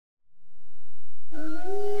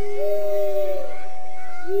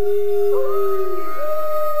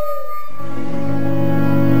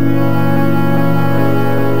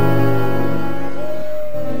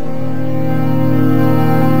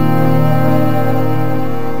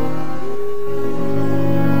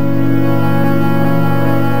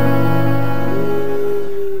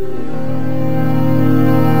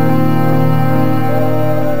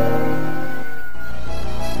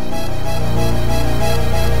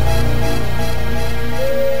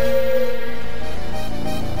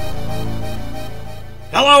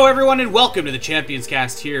Hello everyone and welcome to the Champions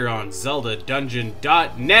Cast here on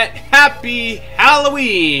ZeldaDungeon.net. Happy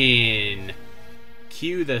Halloween!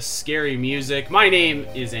 Cue the scary music. My name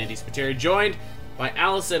is Andy Spiteri, joined by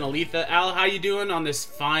Alice and Aletha. Al, how you doing on this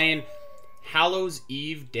fine Hallows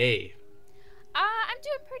Eve day? I'm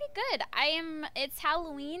doing pretty good. It's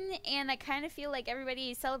Halloween, and I kind of feel like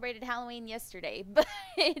everybody celebrated Halloween yesterday, but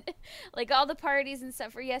like all the parties and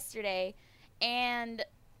stuff were yesterday, and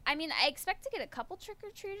I mean, I expect to get a couple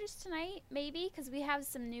trick-or-treaters tonight, maybe, because we have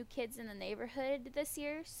some new kids in the neighborhood this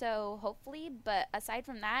year, so hopefully, but aside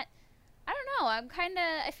from that, I don't know,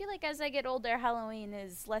 I feel like as I get older, Halloween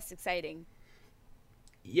is less exciting.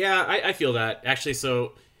 Yeah, I feel that. Actually,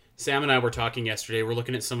 so Sam and I were talking yesterday, we're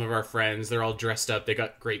looking at some of our friends, they're all dressed up, they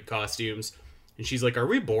got great costumes, and she's like, are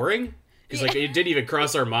we boring? Because, like, it didn't even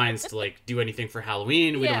cross our minds to, like, do anything for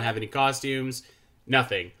Halloween, we don't have any costumes,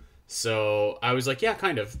 nothing. So I was like, yeah,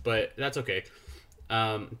 kind of, but that's okay.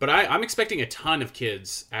 But I'm expecting a ton of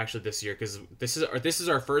kids actually this year because this is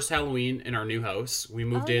our first Halloween in our new house. We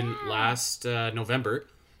moved in last November,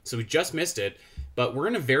 so we just missed it. But we're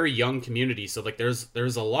in a very young community, so like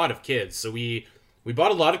there's a lot of kids. So we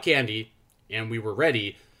bought a lot of candy and we were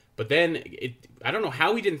ready. But then I don't know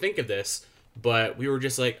how we didn't think of this, but we were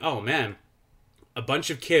just like, oh man, a bunch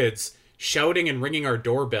of kids shouting and ringing our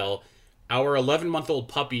doorbell. Our 11-month-old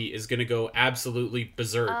puppy is going to go absolutely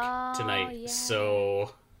berserk tonight. Yeah.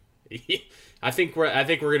 So I think we're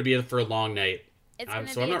going to be in for a long night. I'm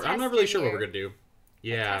not really sure what we're going to do.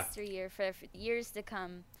 Yeah. A tester year for years to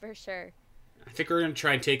come, for sure. I think we're going to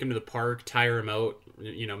try and take him to the park, tire him out,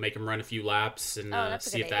 make him run a few laps and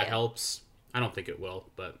see if that helps. I don't think it will,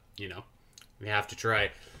 but we have to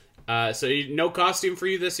try. So no costume for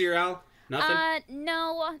you this year, Al? Nothing?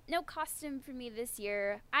 No costume for me this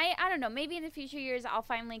year. I don't know. Maybe in the future years I'll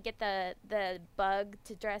finally get the bug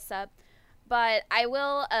to dress up. But I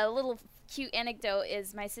will. A little cute anecdote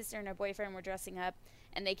is my sister and her boyfriend were dressing up,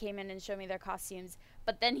 and they came in and showed me their costumes.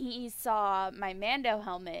 But then he saw my Mando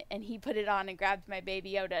helmet, and he put it on and grabbed my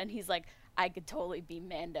Baby Yoda, and he's like, I could totally be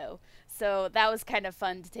Mando. So that was kind of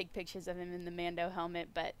fun to take pictures of him in the Mando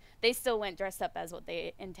helmet. But they still went dressed up as what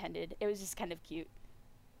they intended. It was just kind of cute.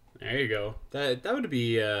 There you go. That would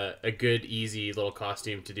be a good, easy little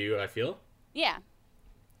costume to do, I feel. Yeah,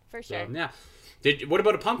 for sure. So, yeah. What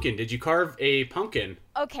about a pumpkin? Did you carve a pumpkin?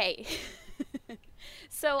 Okay.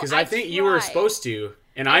 So because I think you were supposed to,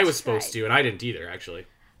 and I was supposed to, and I didn't either, actually.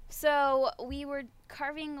 So we were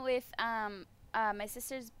carving with my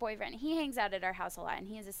sister's boyfriend. He hangs out at our house a lot, and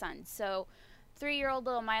he has a son. So 3-year-old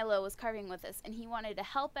little Milo was carving with us, and he wanted to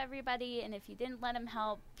help everybody, and if you didn't let him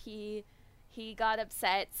help, he got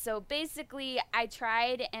upset. So basically, I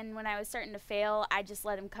tried, and when I was starting to fail, I just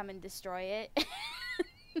let him come and destroy it.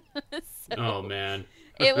 Oh man.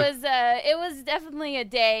 it was definitely a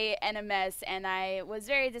day and a mess, and I was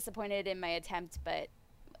very disappointed in my attempt, but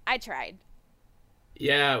I tried.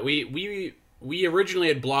 Yeah, we originally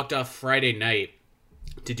had blocked off Friday night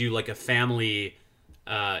to do like a family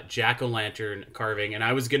jack-o'-lantern carving, and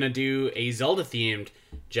I was gonna do a Zelda themed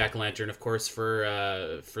jack-o'-lantern, of course,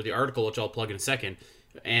 for the article, which I'll plug in a second,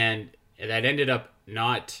 and that ended up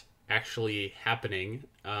not actually happening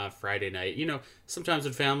Friday night. Sometimes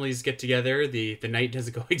when families get together, the night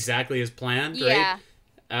doesn't go exactly as planned, yeah.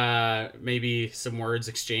 Right? Maybe some words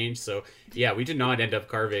exchanged. So yeah, we did not end up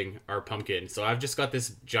carving our pumpkin. So I've just got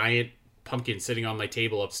this giant pumpkin sitting on my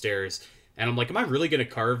table upstairs, and I'm like, am I really gonna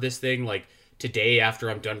carve this thing like today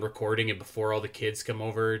after I'm done recording and before all the kids come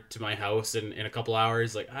over to my house in a couple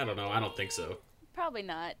hours? Like, I don't know. I don't think so. Probably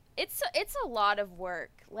not. It's a lot of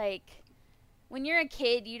work. Like, when you're a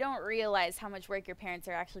kid, you don't realize how much work your parents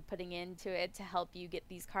are actually putting into it to help you get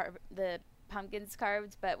the pumpkins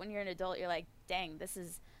carved. But when you're an adult, you're like, dang, this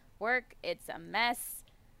is work. It's a mess.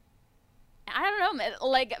 I don't know.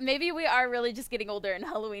 Like, maybe we are really just getting older, and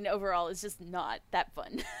Halloween overall is just not that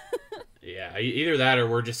fun. Yeah, either that or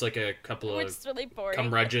we're just like a couple we're of just really boring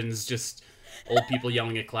curmudgeons, just old people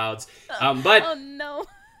yelling at clouds. But oh no.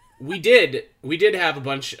 we did have a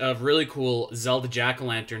bunch of really cool Zelda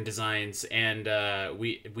jack-o'-lantern designs, and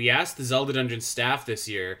we asked the Zelda Dungeon staff this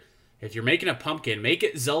year, if you're making a pumpkin, make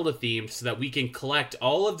it Zelda themed so that we can collect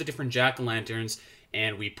all of the different jack-o'-lanterns,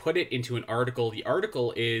 and we put it into an article. The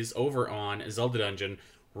article is over on Zelda Dungeon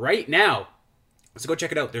right now, so go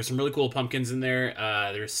check it out. There's some really cool pumpkins in there.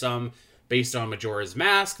 There's some based on Majora's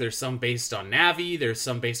Mask. There's some based on Navi. There's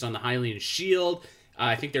some based on the Hylian Shield.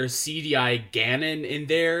 I think there's CDI Ganon in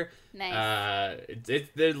there. Nice.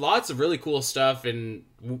 There's lots of really cool stuff, and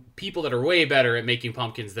people that are way better at making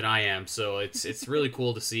pumpkins than I am. So it's really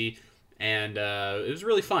cool to see, and it was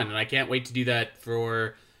really fun. And I can't wait to do that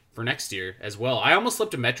for for next year as well. I almost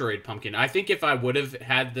slipped a Metroid pumpkin. I think if I would have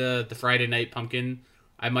had the Friday night pumpkin,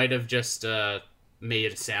 I might have just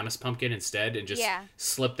made a Samus pumpkin instead and just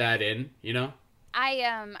slipped that in, you know?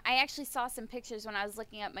 I actually saw some pictures when I was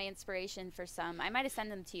looking up my inspiration for some. I might have sent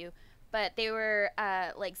them to you, but they were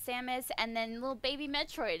like Samus and then little baby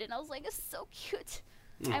Metroid, and I was like, it's so cute.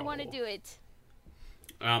 Oh. I want to do it.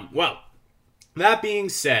 Well, that being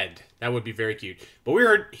said, that would be very cute. But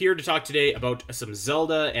we're here to talk today about some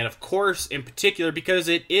Zelda, and of course, in particular, because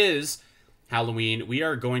it is Halloween, we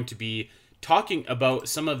are going to be talking about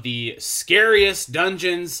some of the scariest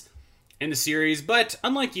dungeons in the series. But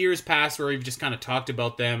unlike years past where we've just kind of talked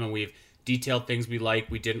about them and we've detailed things we like,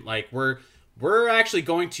 we didn't like, we're actually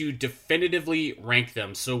going to definitively rank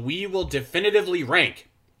them. So we will definitively rank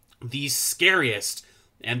the scariest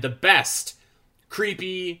and the best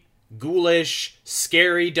creepy, ghoulish,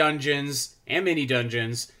 scary dungeons and mini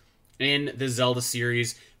dungeons in the Zelda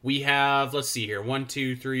series. We have, let's see here, 1,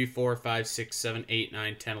 2, 3, 4, 5, 6, 7, 8,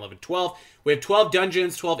 9, 10, 11, 12. We have 12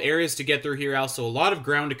 dungeons, 12 areas to get through here, also a lot of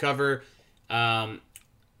ground to cover.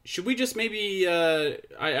 Should we just maybe,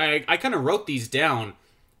 I kind of wrote these down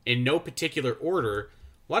in no particular order.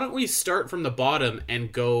 Why don't we start from the bottom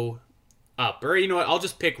and go up? Or, you know what, I'll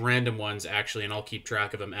just pick random ones, actually, and I'll keep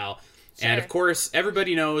track of them, Al. Sure. And, of course,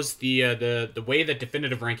 everybody knows the way that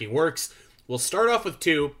definitive ranking works. We'll start off with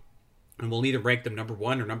 2, and we'll either rank them number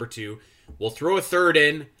 1 or number 2. We'll throw a third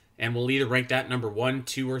in, and we'll either rank that number 1,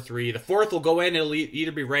 2, or 3. The fourth will go in, it'll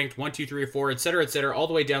either be ranked 1, 2, 3, or 4, etc., all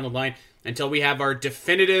the way down the line until we have our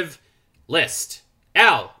definitive list.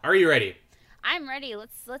 Al, are you ready? I'm ready.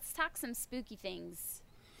 Let's talk some spooky things.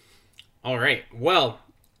 All right. Well,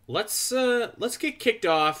 let's get kicked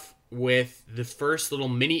off with the first little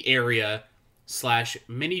mini area /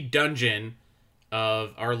 mini dungeon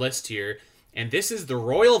of our list here, and this is the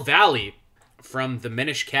Royal Valley from the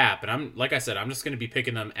Minish Cap. And like I said, I'm just going to be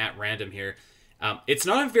picking them at random here. It's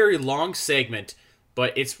not a very long segment,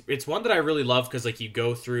 but it's one that I really love because like you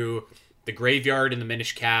go through the graveyard in the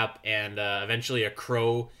Minish Cap, and eventually a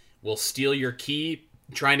crow will steal your key,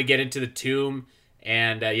 trying to get into the tomb,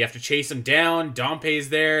 and you have to chase him down. Dompe's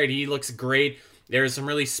there, and he looks great. There's some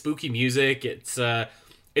really spooky music.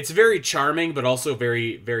 It's very charming, but also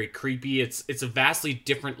very, very creepy. It's a vastly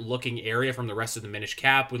different looking area from the rest of the Minish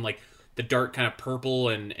Cap, when like the dark kind of purple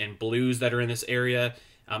and blues that are in this area.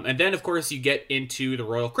 And then, of course, you get into the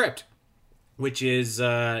Royal Crypt, which is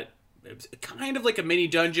kind of like a mini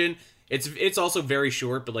dungeon. It's also very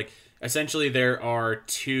short, but like essentially there's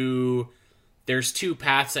 2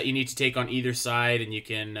 paths that you need to take on either side, and you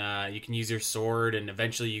can use your sword, and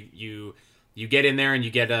eventually you get in there and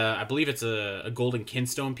you get I believe it's a golden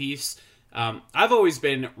kinstone piece. I've always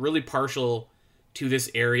been really partial to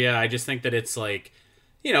this area. I just think that it's like,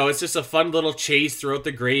 you know, it's just a fun little chase throughout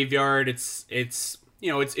the graveyard. It's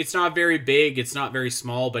you know, it's not very big, it's not very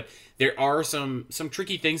small, but there are some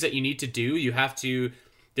tricky things that you need to do. You have to.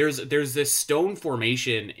 There's this stone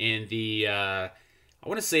formation in the I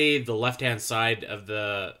want to say the left-hand side of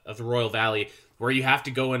the Royal Valley, where you have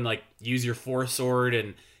to go and like use your sword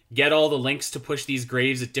and get all the links to push these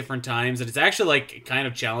graves at different times, and it's actually like kind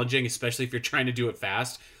of challenging, especially if you're trying to do it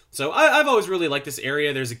fast. So I've always really liked this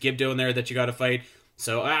area. There's a Gibdo in there that you got to fight.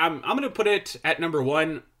 So I'm gonna put it at number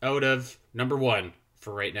 1 out of number 1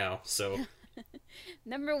 for right now. So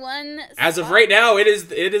number 1 as of right now, it is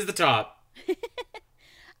the top.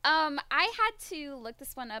 I had to look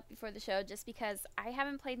this one up before the show just because I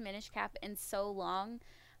haven't played Minish Cap in so long.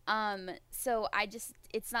 So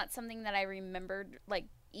it's not something that I remembered like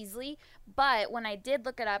easily. But when I did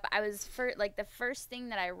look it up, the first thing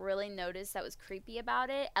that I really noticed that was creepy about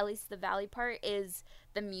it, at least the valley part, is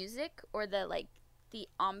the music, or the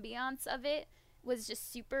ambiance of it was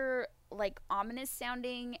just super like ominous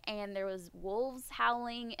sounding, and there was wolves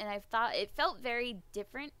howling, and I thought it felt very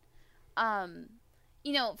different.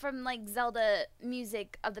 You know, from like Zelda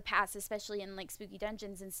music of the past, especially in like spooky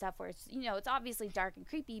dungeons and stuff, where it's, you know, it's obviously dark and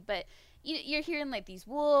creepy, but you're hearing like these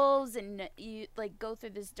wolves, and you like go through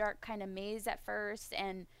this dark kind of maze at first.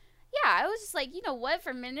 And yeah, I was just like, you know what,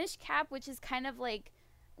 for Minish Cap, which is kind of like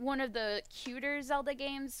one of the cuter Zelda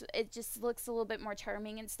games, it just looks a little bit more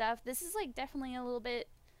charming and stuff. This is like definitely a little bit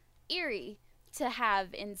eerie to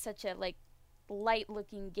have in such a like light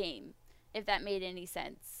looking game, if that made any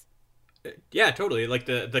sense. Yeah, totally. Like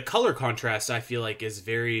the color contrast, I feel like, is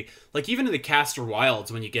very, like, even in the Castor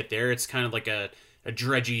Wilds, when you get there, it's kind of like a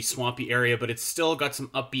dredgy, swampy area, but it's still got some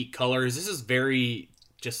upbeat colors. This is very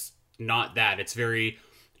just not that. It's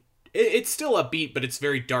still upbeat, but it's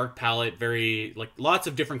very dark palette, very like lots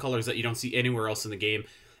of different colors that you don't see anywhere else in the game.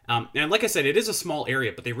 And like I said, it is a small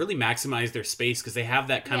area, but they really maximize their space because they have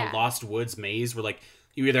that kind of Lost Woods maze where like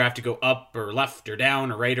you either have to go up or left or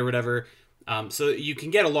down or right or whatever. So you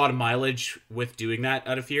can get a lot of mileage with doing that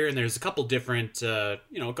out of here. And there's a couple different, a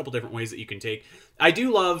couple different ways that you can take. I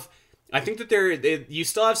think that you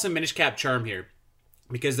still have some Minish Cap charm here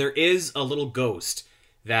because there is a little ghost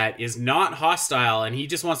that is not hostile and he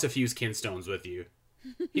just wants to fuse kinstones with you.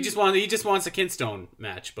 He just wants a kinstone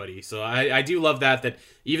match, buddy. So I do love that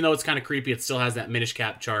even though it's kind of creepy, it still has that Minish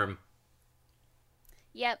Cap charm.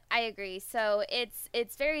 Yep, I agree. So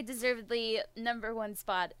it's very deservedly number one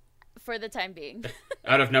spot for the time being.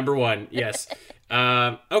 Out of number one, yes.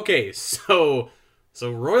 Okay, so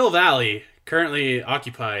Royal Valley currently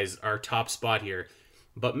occupies our top spot here,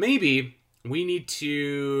 but maybe we need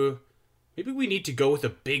to go with a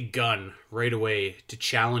big gun right away to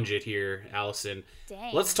challenge it here, Allison.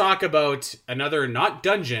 Dang. Let's talk about another, not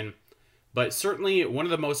dungeon, but certainly one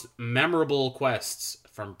of the most memorable quests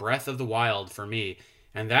from Breath of the Wild for me,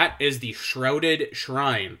 and that is the Shrouded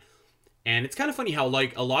Shrine. And it's kind of funny how,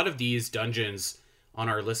 like, a lot of these dungeons on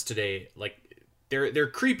our list today, like, they're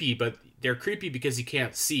creepy, but they're creepy because you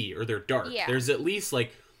can't see, or they're dark. Yeah. There's at least,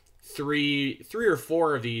 like, three or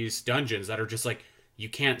four of these dungeons that are just, like, you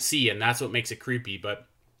can't see, and that's what makes it creepy. But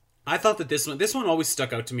I thought that this one always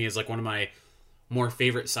stuck out to me as, like, one of my more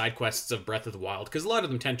favorite side quests of Breath of the Wild, because a lot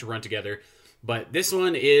of them tend to run together. But this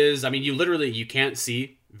one is, I mean, you can't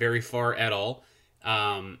see very far at all.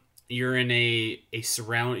 You're in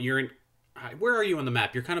where are you on the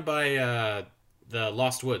map? You're kind of by the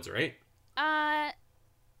Lost Woods, right?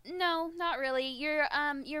 No, not really.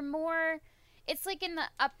 You're more, it's like in the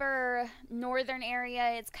upper northern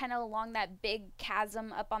area. It's kind of along that big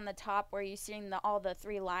chasm up on the top where you're seeing all the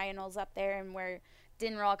three Lionels up there and where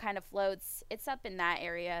Dinral kind of floats. It's up in that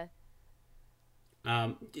area.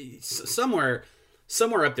 Somewhere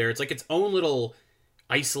up there. It's like its own little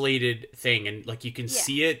isolated thing, and like you can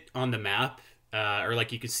see it on the map, or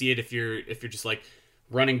like you can see it if you're just like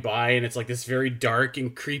running by, and it's like this very dark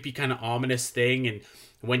and creepy kind of ominous thing. And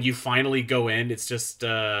when you finally go in, it's just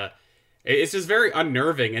very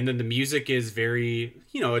unnerving. And then the music is very,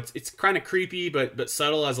 it's kind of creepy but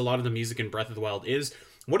subtle, as a lot of the music in Breath of the Wild is.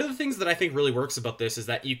 One of the things that I think really works about this is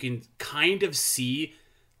that you can kind of see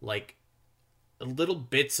like little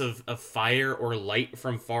bits of fire or light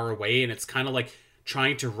from far away, and it's kind of like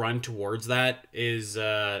trying to run towards that is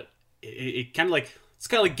it's kind of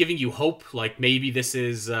like giving you hope, like maybe this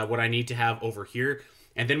is what I need to have over here.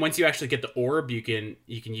 And then once you actually get the orb, you can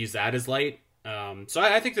use that as light. So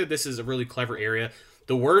I think that this is a really clever area.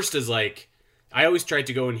 The worst is, like, I always tried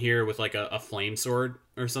to go in here with like a flame sword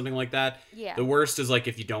or something like that. Yeah. The worst is, like,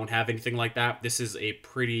 if you don't have anything like that, this is a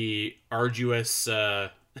pretty arduous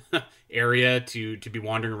area to be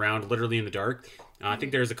wandering around literally in the dark. I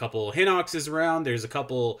think there's a couple Hinoxes around. There's a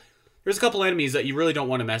couple enemies that you really don't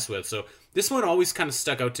want to mess with. So this one always kind of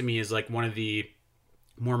stuck out to me as like one of the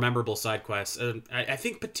more memorable side quests. I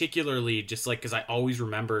think particularly just like because I always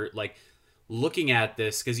remember like looking at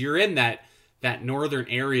this, because you're in that northern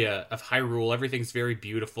area of Hyrule. Everything's very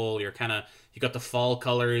beautiful. You got the fall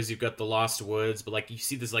colors, you've got the Lost Woods, but like you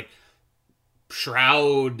see this like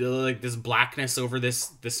shroud, like this blackness over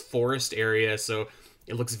this forest area. So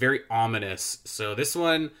it looks very ominous. So this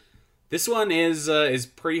one is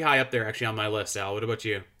pretty high up there actually on my list. Al, what about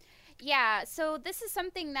you? Yeah, so this is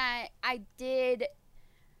something that I did.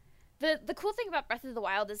 The cool thing about Breath of the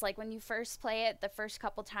Wild is, like, when you first play it the first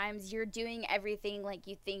couple times, you're doing everything like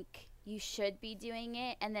you think you should be doing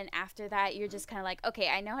it, and then after that you're just kind of like, okay,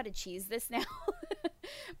 I know how to cheese this now.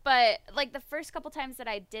 But like the first couple times that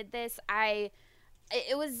I did this,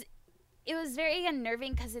 it was very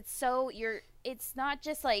unnerving because it's not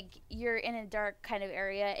just like you're in a dark kind of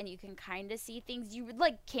area and you can kind of see things. You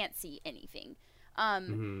like can't see anything.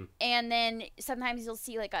 And then sometimes you'll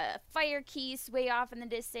see like a fire keese way off in the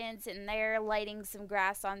distance, and they're lighting some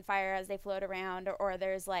grass on fire as they float around, or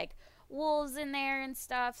there's like wolves in there and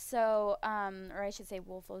stuff. So, or I should say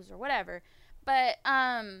wolfos or whatever. But,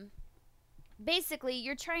 basically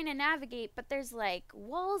you're trying to navigate, but there's like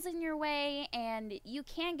walls in your way, and you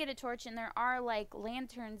can get a torch, and there are like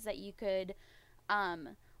lanterns that you could,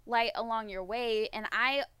 light along your way. And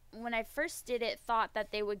when I first did it, thought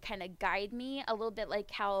that they would kind of guide me a little bit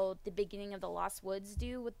like how the beginning of the Lost Woods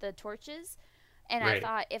do with the torches. And right. I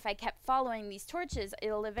thought if I kept following these torches,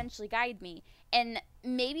 it'll eventually guide me. And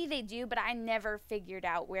maybe they do, but I never figured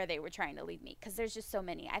out where they were trying to lead me because there's just so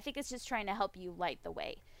many. I think it's just trying to help you light the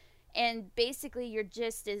way. And basically your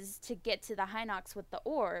gist is to get to the Hinox with the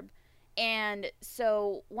orb. And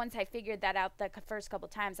so once I figured that out the first couple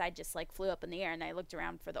times, I just like flew up in the air and I looked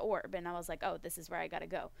around for the orb and I was like, oh, this is where I gotta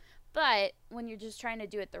go. But when you're just trying to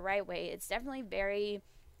do it the right way, it's definitely very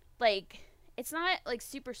like, it's not like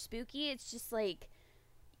super spooky. It's just like,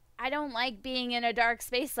 I don't like being in a dark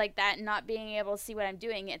space like that and not being able to see what I'm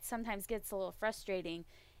doing. It sometimes gets a little frustrating.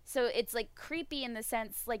 So it's like creepy in the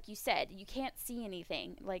sense, like you said, you can't see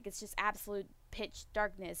anything. Like it's just absolute pitch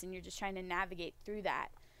darkness and you're just trying to navigate through that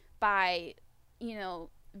by,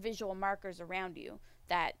 visual markers around you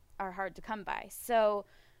that are hard to come by. So,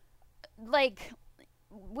 like,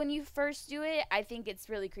 when you first do it, I think it's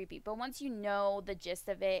really creepy. But once you know the gist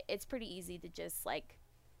of it, it's pretty easy to just, like,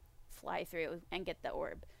 fly through and get the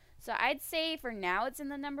orb. So I'd say for now it's in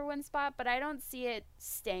the number one spot, but I don't see it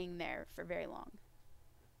staying there for very long.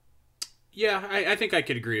 Yeah, I think I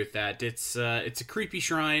could agree with that. It's a creepy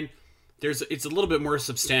shrine. It's a little bit more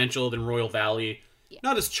substantial than Royal Valley. Yeah.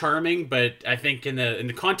 Not as charming, but I think in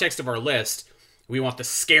the context of our list, we want the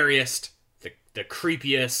scariest, the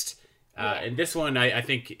creepiest, and this one I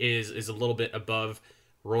think is a little bit above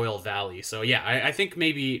Royal Valley. So yeah, I think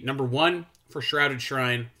maybe number one for Shrouded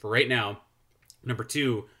Shrine for right now, number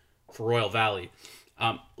two for Royal Valley.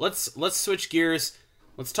 Let's switch gears.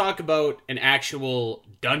 Let's talk about an actual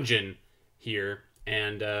dungeon here,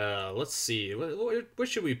 and let's see what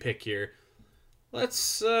should we pick here.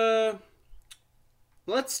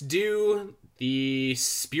 Let's do the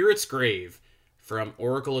Spirit's Grave from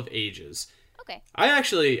Oracle of Ages. Okay. I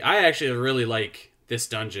actually really like this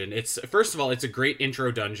dungeon. It's first of all, it's a great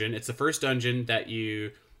intro dungeon. It's the first dungeon that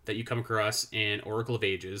you come across in Oracle of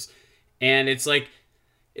Ages, and it's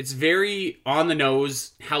very on the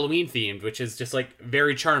nose Halloween themed, which is just like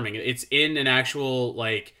very charming. It's in an actual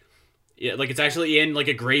it's actually in like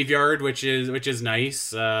a graveyard, which is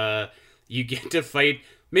nice. You get to fight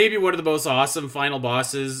maybe one of the most awesome final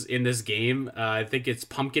bosses in this game. I think it's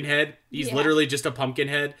Pumpkinhead. He's literally just a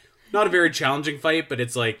pumpkinhead. Not a very challenging fight, but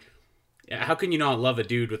it's like, how can you not love a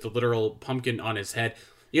dude with a literal pumpkin on his head?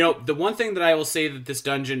 The one thing that I will say that this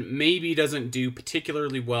dungeon maybe doesn't do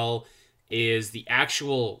particularly well is the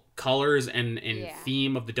actual colors and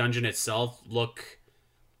theme of the dungeon itself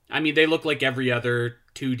they look like every other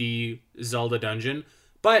 2D Zelda dungeon,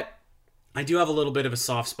 but I do have a little bit of a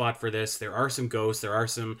soft spot for this. There are some ghosts. There are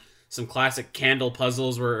some classic candle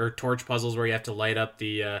puzzles or torch puzzles where you have to light up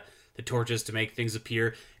the torches to make things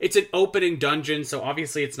appear. It's an opening dungeon, so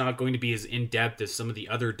obviously it's not going to be as in-depth as some of the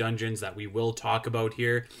other dungeons that we will talk about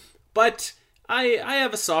here. But I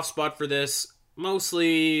have a soft spot for this,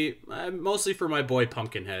 mostly for my boy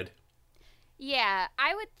Pumpkinhead. Yeah,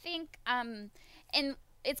 I would think, and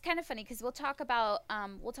it's kind of funny because we'll talk about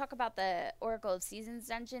the Oracle of Seasons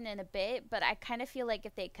dungeon in a bit, but I kind of feel like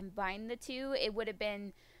if they combined the two, it would have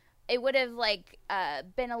been a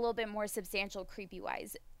little bit more substantial creepy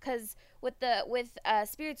wise. Because with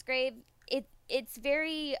Spirit's Grave, it's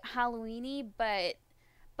very Halloweeny, but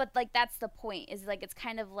like that's the point, is like it's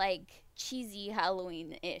kind of like cheesy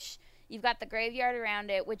Halloween-ish. You've got the graveyard around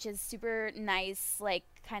it, which is super nice, like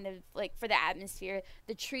kind of like for the atmosphere.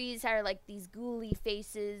 The trees are like these ghouly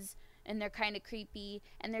faces, and they're kind of creepy.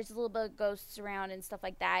 And there's a little bit of ghosts around and stuff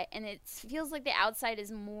like that. And it feels like the outside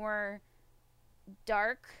is more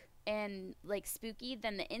dark and like spooky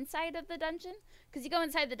than the inside of the dungeon. Because you go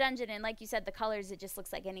inside the dungeon, and like you said, the colors, it just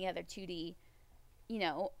looks like any other 2D,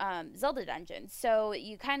 Zelda dungeon. So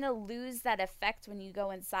you kind of lose that effect when you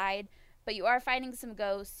go inside. But you are fighting some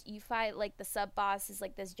ghosts. You fight, like, the sub-boss is,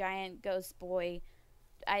 like, this giant ghost boy.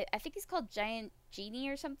 I think he's called Giant Genie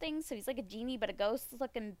or something. So he's, like, a genie but a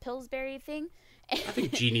ghost-looking Pillsbury thing. I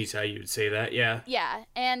think genie's how you would say that, yeah. Yeah,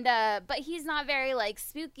 and, but he's not very, like,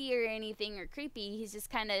 spooky or anything or creepy. He's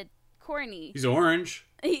just kind of corny. He's orange.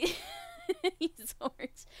 He's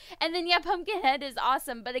orange. And then, yeah, Pumpkinhead is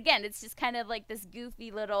awesome. But, again, it's just kind of, like, this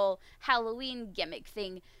goofy little Halloween gimmick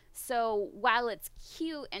thing. So while it's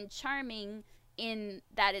cute and charming in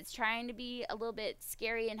that it's trying to be a little bit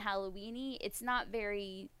scary and Halloween-y, it's not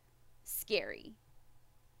very scary.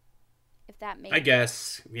 If that makes I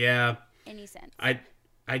guess, yeah. Any sense. I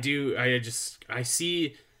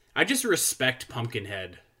just respect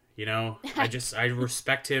Pumpkinhead, I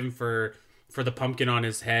respect him for the pumpkin on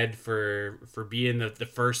his head, for being the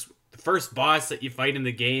first boss that you fight in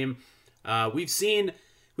the game. We've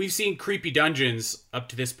seen creepy dungeons up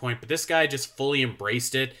to this point, but this guy just fully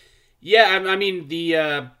embraced it. Yeah, I mean,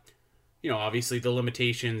 obviously the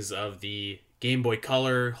limitations of the Game Boy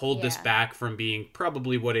Color hold this back from being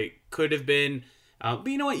probably what it could have been. But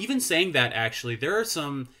you know what? Even saying that, actually, there are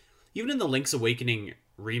some, even in the Link's Awakening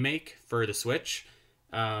remake for the Switch,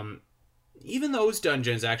 even those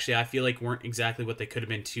dungeons, actually, I feel like weren't exactly what they could have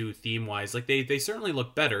been too, theme-wise. Like, they certainly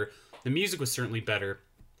look better. The music was certainly better.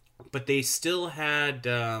 But they still had,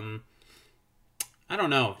 I don't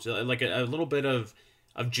know, like a little bit of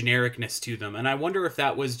genericness to them. And I wonder if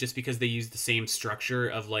that was just because they used the same structure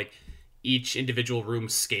of, like, each individual room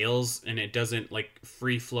scales and it doesn't, like,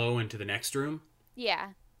 free flow into the next room. Yeah.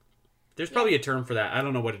 There's probably a term for that. I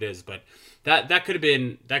don't know what it is, but that could have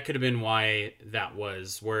been why that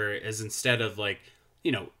was. Whereas instead of, like,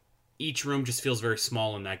 you know, each room just feels very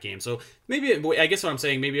small in that game. So maybe, I guess what I'm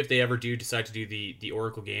saying, maybe if they ever do decide to do the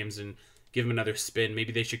Oracle games and give them another spin,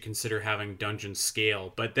 maybe they should consider having dungeons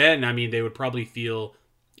scale. But then, I mean, they would probably feel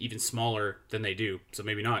even smaller than they do. So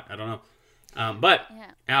maybe not. I don't know. But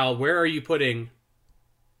Al, where are you putting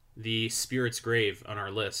the Spirit's Grave on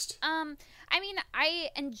our list? I mean, I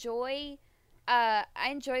enjoy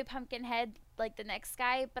Pumpkinhead like the next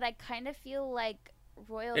guy, but I kind of feel like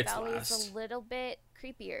Royal Valley is a little bit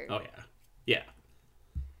creepier. Oh yeah.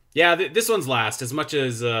 This one's last. As much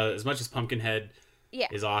as Pumpkinhead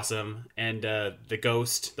is awesome, and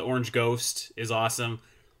the orange ghost is awesome.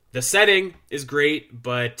 The setting is great,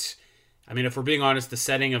 but I mean, if we're being honest, the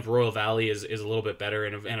setting of Royal Valley is a little bit better,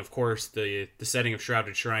 and of course the setting of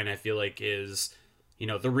Shrouded Shrine, I feel like, is, you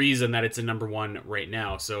know, the reason that it's a number one right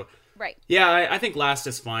now. So right. Yeah, I think last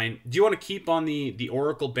is fine. Do you want to keep on the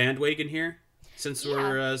Oracle bandwagon here since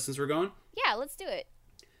we're going? Yeah, let's do it.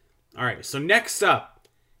 All right. So next up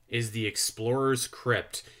is the Explorer's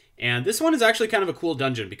Crypt, and this one is actually kind of a cool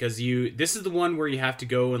dungeon because this is the one where you have to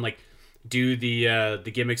go and, like, do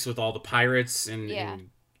the gimmicks with all the pirates and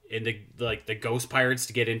the ghost pirates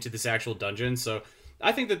to get into this actual dungeon. So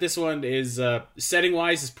I think that this one is, setting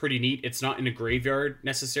wise, is pretty neat. It's not in a graveyard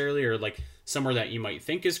necessarily, or like somewhere that you might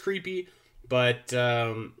think is creepy, but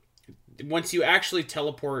once you actually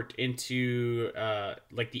teleport into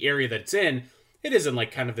like the area that it's in, it isn't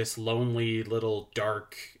like kind of this lonely little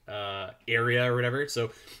dark area or whatever.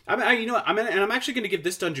 So I'm actually going to give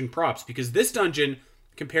this dungeon props, because this dungeon,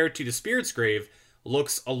 compared to the Spirit's Grave,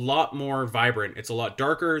 looks a lot more vibrant. It's a lot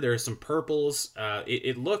darker. There's some purples.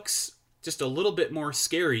 It looks just a little bit more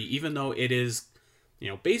scary, even though it is, you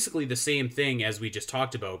know, basically the same thing as we just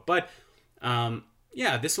talked about. But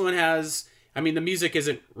this one has, I mean, the music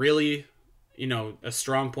isn't really, you know, a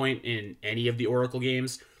strong point in any of the Oracle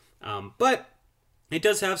games, but it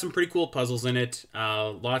does have some pretty cool puzzles in it.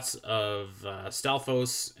 Lots of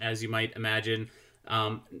Stalfos, as you might imagine.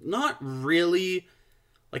 Not really,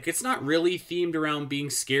 like, it's not really themed around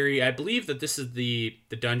being scary. I believe that this is the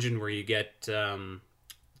dungeon where you get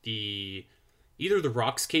either the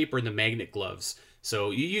Rock's Cape or the Magnet Gloves.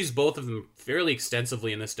 So you use both of them fairly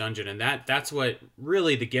extensively in this dungeon, and that's what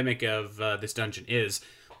really the gimmick of this dungeon is.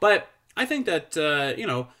 But I think that, you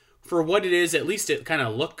know, for what it is, at least it kind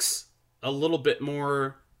of looks a little bit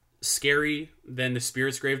more scary than the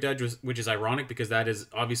Spirit's Grave does, which is ironic because that is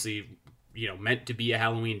obviously, you know, meant to be a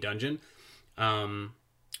Halloween dungeon. So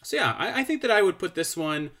yeah, I think that I would put this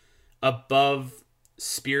one above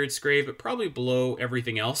Spirit's Grave, but probably below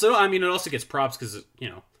everything else. So, I mean, it also gets props because, you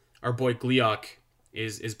know, our boy Gleeok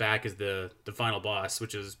is back as the final boss,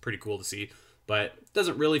 which is pretty cool to see. But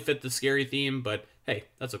doesn't really fit the scary theme, but hey,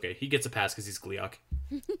 that's okay. He gets a pass because he's Gleeok.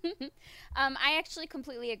 I actually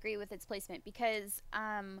completely agree with its placement because,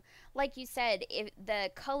 like you said, the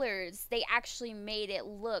colors, they actually made it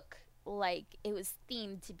look like it was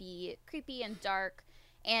themed to be creepy and dark.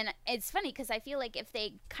 And it's funny because I feel like if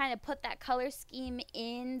they kind of put that color scheme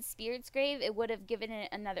in Spirit's Grave, it would have given it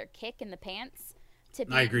another kick in the pants to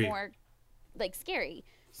be more, like, scary.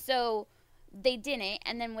 So they didn't.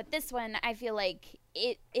 And then with this one, I feel like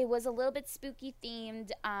it was a little bit spooky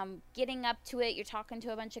themed. Getting up to it, you're talking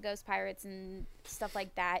to a bunch of ghost pirates and stuff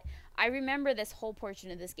like that. I remember this whole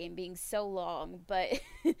portion of this game being so long, but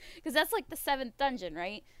because that's like the 7th dungeon,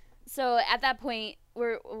 right? So at that point,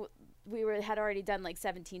 we had already done like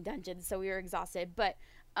 17 dungeons, so we were exhausted. But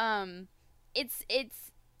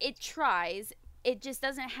it tries. It just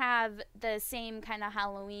doesn't have the same kind of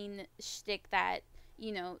Halloween shtick that,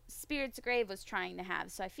 you know, Spirit's Grave was trying to have.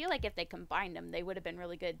 So I feel like if they combined them, they would have been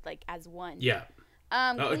really good, like, as one. Yeah.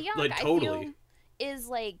 Gleeok, like, totally. I feel, is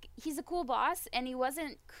like, he's a cool boss, and he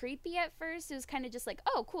wasn't creepy at first. It was kind of just like,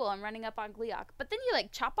 oh, cool, I'm running up on Gleeok. But then you,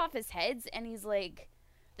 like, chop off his heads, and he's like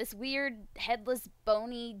this weird headless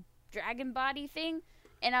bony dragon body thing.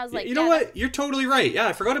 And I was like, you know what? You're totally right. Yeah,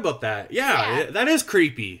 I forgot about that. Yeah, that is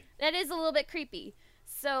creepy. That is a little bit creepy.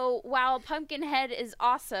 So while Pumpkinhead is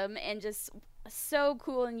awesome and just so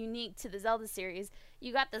cool and unique to the Zelda series,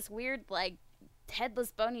 you got this weird, like,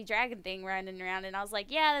 headless bony dragon thing running around, and I was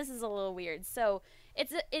like, yeah, this is a little weird. So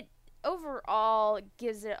overall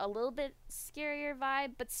gives it a little bit scarier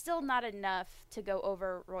vibe, but still not enough to go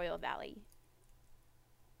over Royal Valley.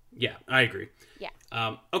 Yeah, I agree.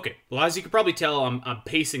 Yeah. Okay. Well, as you can probably tell, I'm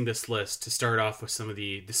pacing this list to start off with some of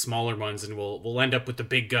the smaller ones, and we'll end up with the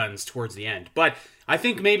big guns towards the end. But I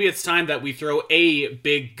think maybe it's time that we throw a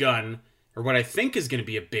big gun, or what I think is going to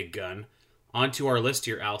be a big gun, onto our list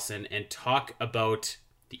here, Allison, and talk about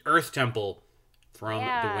the Earth Temple from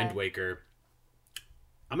the Wind Waker.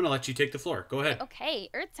 I'm going to let you take the floor. Go ahead. Okay,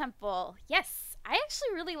 Earth Temple. Yes, I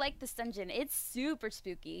actually really like this dungeon. It's super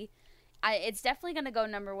spooky. It's definitely going to go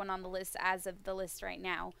number 1 on the list as of the list right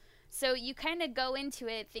now. So you kind of go into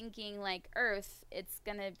it thinking like Earth, it's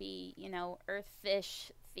going to be,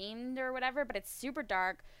 Earth-ish themed or whatever, but it's super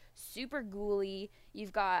dark, super ghouly.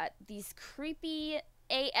 You've got these creepy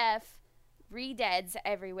AF re-deads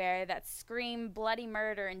everywhere that scream bloody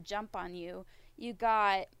murder and jump on you. You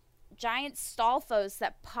got giant stalfos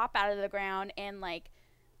that pop out of the ground and like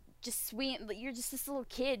just sweet. You're just this little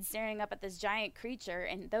kid staring up at this giant creature,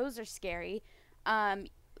 and those are scary.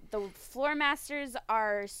 The floor masters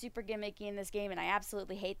are super gimmicky in this game, and I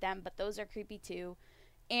absolutely hate them, but those are creepy too.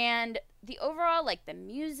 And the overall, like, the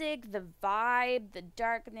music, the vibe, the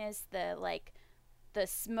darkness, the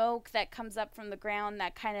smoke that comes up from the ground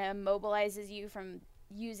that kind of immobilizes you from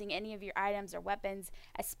using any of your items or weapons,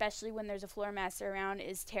 especially when there's a floor master around,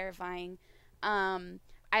 is terrifying.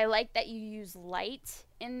 I like that you use light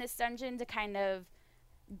in this dungeon to kind of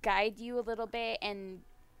guide you a little bit and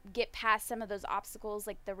get past some of those obstacles,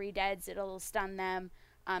 like the re-deads. It'll stun them.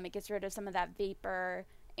 It gets rid of some of that vapor,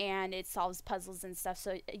 and it solves puzzles and stuff.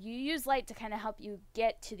 So you use light to kind of help you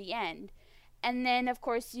get to the end. And then, of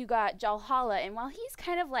course, you got Jalhalla, and while he's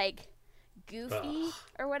kind of like goofy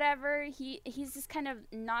or whatever, he's just kind of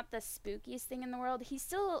not the spookiest thing in the world. He's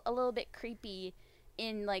still a little bit creepy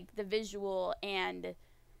in like the visual and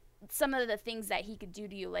some of the things that he could do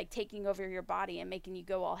to you, like taking over your body and making you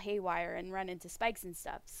go all haywire and run into spikes and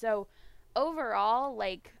stuff. So overall,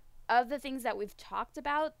 like, of the things that we've talked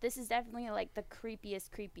about, this is definitely like the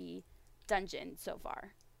creepiest creepy dungeon so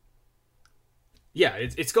far. Yeah,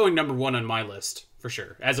 it's going number 1 on my list for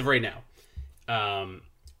sure as of right now.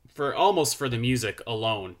 For the music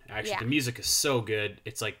alone, actually, the music is so good.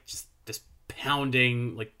 It's like just this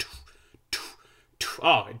pounding, like,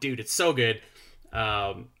 oh, dude, it's so good.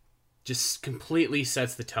 Just completely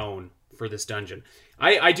sets the tone for this dungeon.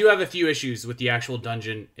 I do have a few issues with the actual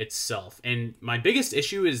dungeon itself, and my biggest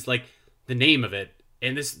issue is like the name of it.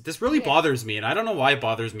 And this really bothers me, and I don't know why it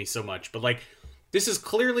bothers me so much, but like, this is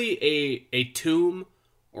clearly a tomb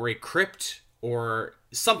or a crypt or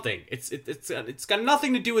something. It's got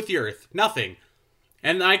nothing to do with the Earth, nothing.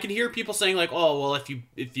 And I can hear people saying like, oh well,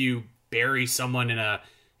 if you bury someone in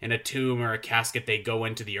a tomb or a casket, they go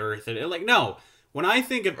into the Earth. And like, no. When I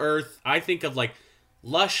think of Earth, I think of like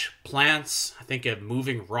lush plants. I think of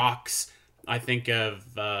moving rocks. I think of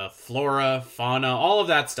flora, fauna, all of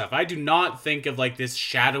that stuff. I do not think of like this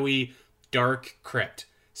shadowy, dark crypt.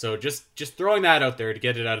 So just throwing that out there to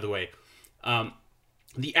get it out of the way.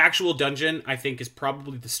 The actual dungeon, I think, is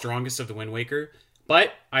probably the strongest of the Wind Waker.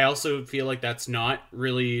 But I also feel like that's not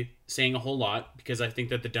really saying a whole lot, because I think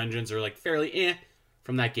that the dungeons are like fairly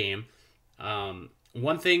from that game.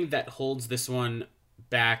 One thing that holds this one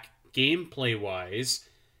back gameplay-wise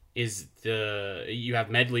is you have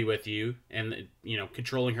Medley with you, and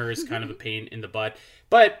controlling her is kind of a pain in the butt.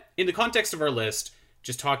 But in the context of our list,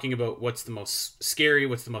 just talking about what's the most scary,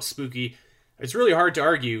 what's the most spooky, it's really hard to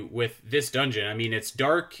argue with this dungeon. I mean, it's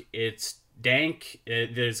dark, it's dank,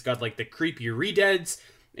 it's got like the creepy re-deads,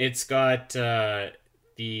 it's got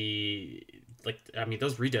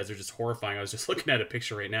those re-deads are just horrifying. I was just looking at a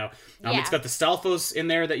picture right now. It's got the Stalfos in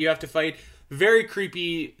there that you have to fight. Very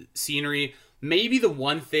creepy scenery. Maybe the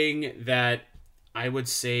one thing that I would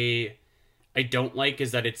say I don't like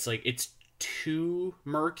is that it's too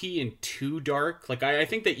murky and too dark. Like, I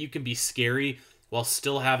think that you can be scary while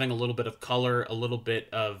still having a little bit of color, a little bit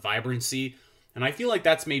of vibrancy. And I feel like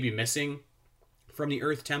that's maybe missing from the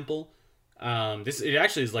Earth Temple. It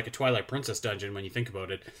actually is like a Twilight Princess dungeon when you think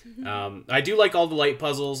about it. I do like all the light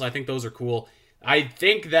puzzles. I think those are cool. I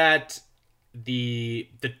think that the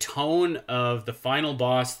tone of the final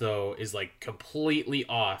boss, though, is like completely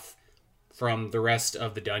off from the rest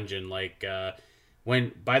of the dungeon. Like,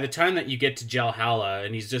 by the time that you get to Jalhalla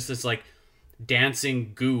and he's just this like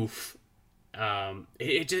dancing goof,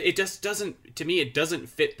 it just doesn't, to me, it doesn't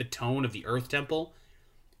fit the tone of the Earth Temple.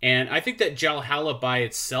 And I think that Jalhalla by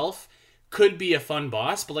itself could be a fun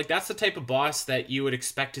boss, but like, that's the type of boss that you would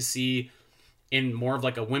expect to see in more of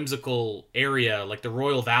like a whimsical area, like the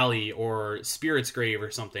Royal Valley or Spirit's Grave or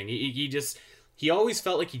something. He he always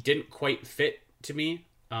felt like he didn't quite fit to me.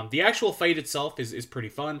 The actual fight itself is pretty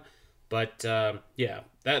fun, but yeah,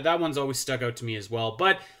 that one's always stuck out to me as well.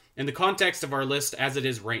 But in the context of our list as it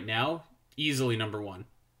is right now, easily number one.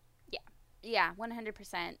 Yeah,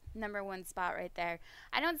 100%. Number one spot right there.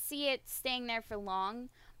 I don't see it staying there for long,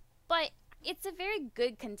 but it's a very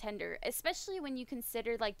good contender, especially when you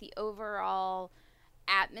consider like the overall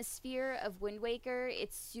atmosphere of Wind Waker.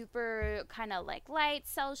 It's super kind of like light,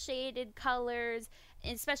 cell shaded colors,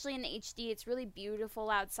 and especially in the HD. It's really beautiful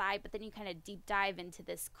outside, but then you kind of deep dive into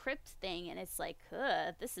this crypt thing, and it's like,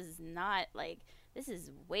 this is not like, this is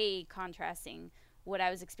way contrasting what I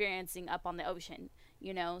was experiencing up on the ocean,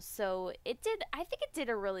 you know? So I think it did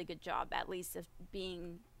a really good job, at least, of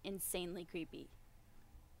being insanely creepy.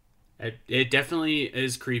 It definitely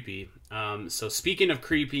is creepy. So speaking of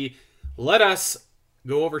creepy, let us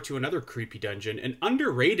go over to another creepy dungeon, an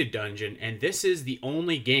underrated dungeon, and this is the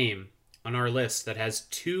only game on our list that has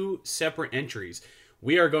two separate entries.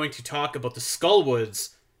 We are going to talk about the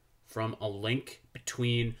Skullwoods from A Link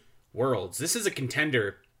Between Worlds. This is a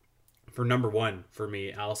contender for number one for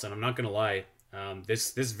me, Allison. I'm not going to lie.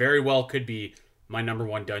 This very well could be my number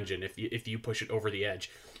one dungeon if you push it over the edge.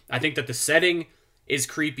 I think that the setting is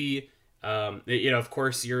creepy. Of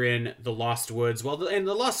course, you're in the Lost Woods. Well, and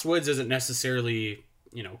the Lost Woods isn't necessarily,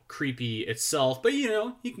 creepy itself, but,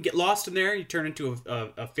 you can get lost in there. You turn into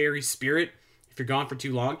a fairy spirit if you're gone for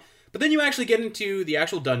too long. But then you actually get into the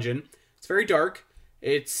actual dungeon. It's very dark.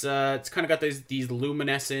 It's kind of got these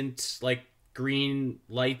luminescent, like, green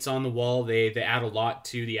lights on the wall. They add a lot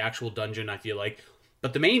to the actual dungeon, I feel like.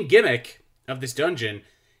 But the main gimmick of this dungeon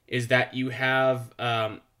is that you have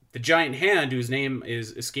the giant hand, whose name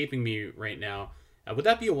is escaping me right now. Would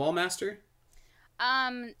that be a Wallmaster?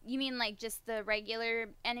 You mean like just the regular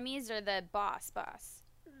enemies or the boss?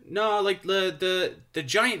 No, like the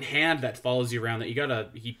giant hand that follows you around. That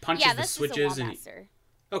he punches the switches just a Wallmaster.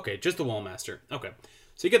 Okay, just the Wallmaster. Okay,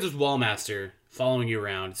 so you get this Wallmaster following you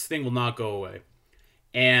around. This thing will not go away,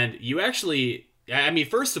 and you actually,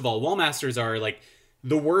 first of all, Wallmasters are like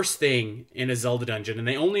the worst thing in a Zelda dungeon, and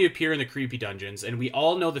they only appear in the creepy dungeons, and we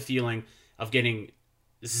all know the feeling of getting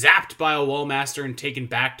zapped by a Wallmaster and taken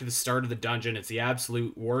back to the start of the dungeon. It's the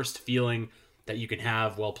absolute worst feeling that you can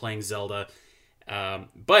have while playing Zelda.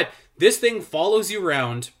 But this thing follows you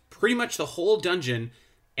around pretty much the whole dungeon,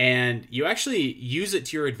 and you actually use it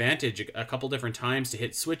to your advantage a couple different times to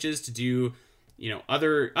hit switches, to do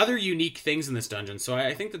other unique things in this dungeon. So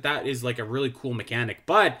I think that is like a really cool mechanic.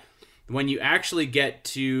 But when you actually get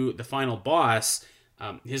to the final boss,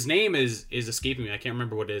 his name is escaping me. I can't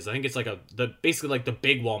remember what it is. I think it's like basically like the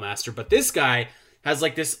big Wallmaster. But this guy has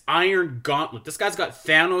like this iron gauntlet. This guy's got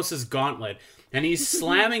Thanos' gauntlet, and he's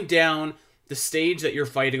slamming down the stage that you're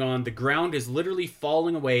fighting on. The ground is literally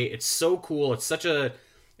falling away. It's so cool. It's such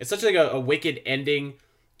like a wicked ending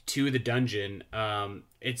to the dungeon.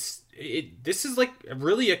 This is like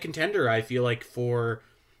really a contender, I feel like, for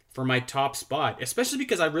my top spot, especially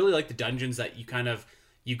because I really like the dungeons that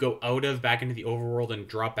you go out of back into the overworld and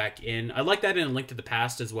drop back in. I like that in A Link to the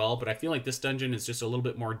Past as well, but I feel like this dungeon is just a little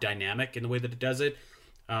bit more dynamic in the way that it does it.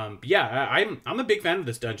 I'm a big fan of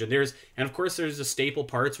this dungeon. And of course there's the staple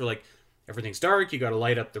parts where like everything's dark, you got to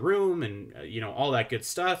light up the room and all that good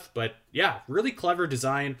stuff. But yeah, really clever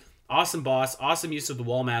design, awesome boss, awesome use of the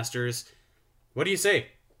Wallmasters. What do you say?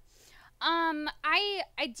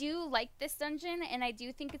 I do like this dungeon, and I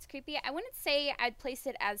do think it's creepy. I wouldn't say I'd place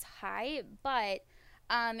it as high, but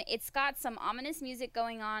it's got some ominous music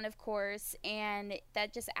going on, of course, and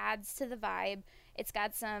that just adds to the vibe. It's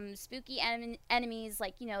got some spooky enemies,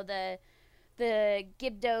 like, the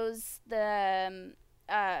Gibdos, the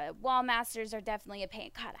Wallmasters are definitely a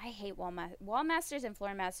pain. God, I hate Wallmasters and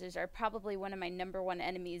Floor Masters are probably one of my number one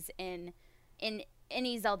enemies in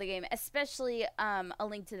any Zelda game, especially A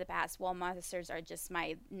Link to the Past. Wallmasters are just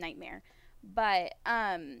my nightmare. But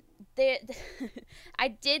I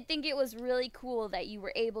did think it was really cool that you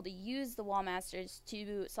were able to use the Wallmasters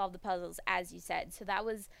to solve the puzzles, as you said. So that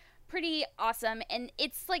was pretty awesome, and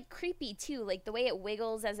it's like creepy too. Like the way it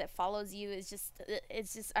wiggles as it follows you is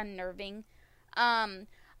it's just unnerving.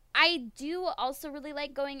 I do also really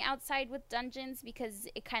like going outside with dungeons because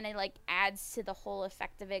it kind of like adds to the whole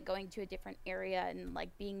effect of it, going to a different area and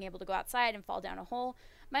like being able to go outside and fall down a hole.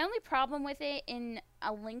 My only problem with it in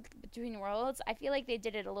A Link Between Worlds, I feel like they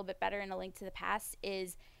did it a little bit better in A Link to the Past,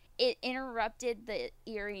 is it interrupted the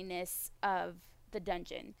eeriness of the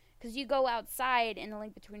dungeon. Because you go outside in A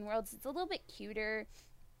Link Between Worlds, it's a little bit cuter.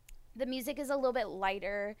 The music is a little bit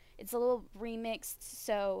lighter. It's a little remixed,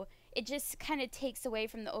 so it just kind of takes away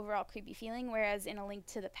from the overall creepy feeling. Whereas in A Link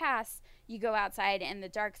to the Past, you go outside and the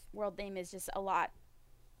Dark World theme is just a lot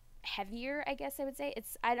heavier, I guess I would say.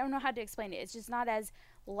 I don't know how to explain it. It's just not as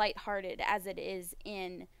lighthearted as it is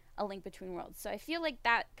in A Link Between Worlds. So I feel like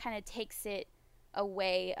that kind of takes it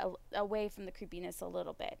away from the creepiness a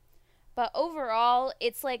little bit. But overall,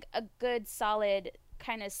 it's like a good, solid,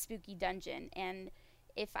 kind of spooky dungeon. And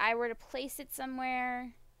if I were to place it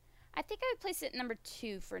somewhere, I think I would place it number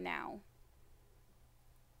 2 for now.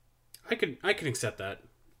 I can accept that.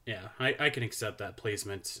 Yeah, I can accept that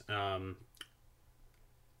placement.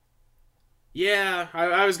 Yeah,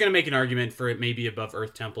 I was going to make an argument for it maybe above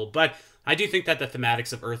Earth Temple, but I do think that the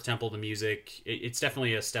thematics of Earth Temple, the music, it's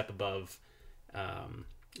definitely a step above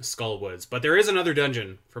Skullwoods. But there is another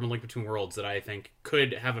dungeon from A Link Between Worlds that I think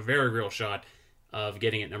could have a very real shot of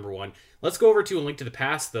getting it number 1. Let's go over to A Link to the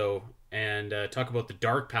Past, though, and talk about the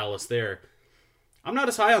Dark Palace there. I'm not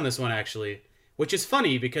as high on this one, actually, which is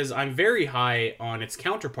funny because I'm very high on its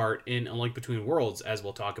counterpart in A Link Between Worlds, as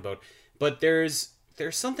we'll talk about. But there's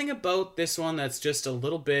something about this one that's just a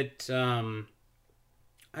little bit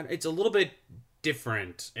it's a little bit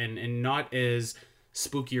different and not as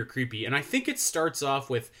spooky or creepy. And I think it starts off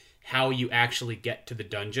with how you actually get to the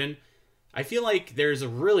dungeon. I feel like there's a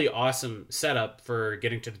really awesome setup for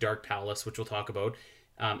getting to the Dark Palace, which we'll talk about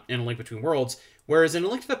in A Link Between Worlds. Whereas in A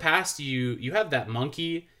Link to the Past, you have that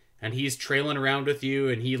monkey, and he's trailing around with you,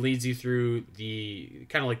 and he leads you through the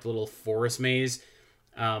kind of like the little forest maze.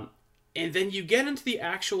 And then you get into the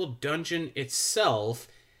actual dungeon itself.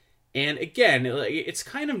 And again, it's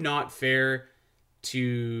kind of not fair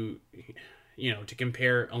to, to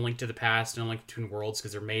compare A Link to the Past and A Link Between Worlds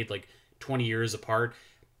because they're made like 20 years apart.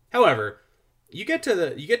 However, you get to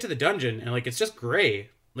the dungeon and like it's just gray.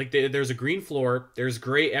 Like there's a green floor, there's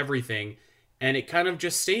gray everything, and it kind of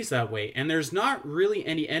just stays that way. And there's not really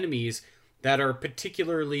any enemies that are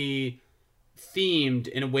particularly themed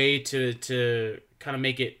in a way to kind of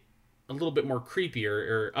make it a little bit more creepy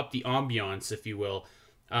or up the ambiance, if you will.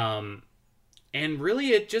 And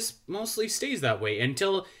really it just mostly stays that way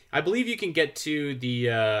until I believe you can get to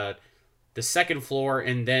the second floor,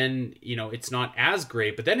 and then, it's not as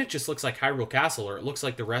great, but then it just looks like Hyrule Castle, or it looks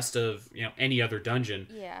like the rest of, any other dungeon.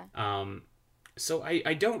 Yeah. So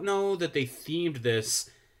I don't know that they themed this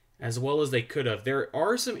as well as they could have. There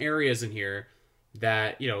are some areas in here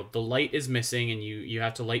that, the light is missing and you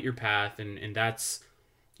have to light your path, and that's,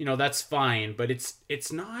 that's fine, but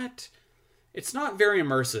it's not very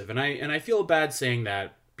immersive. And I feel bad saying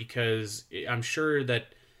that because I'm sure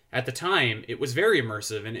that at the time it was very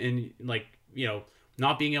immersive and like,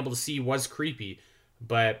 not being able to see was creepy,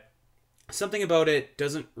 but something about it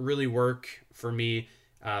doesn't really work for me.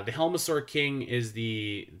 The Helmasaur King is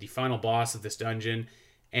the final boss of this dungeon,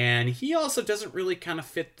 and he also doesn't really kind of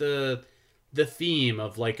fit the theme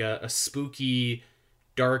of like a spooky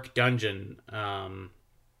dark dungeon.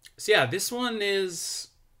 So yeah, this one is,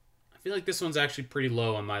 I feel like this one's actually pretty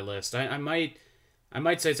low on my list. I might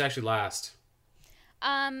say it's actually last.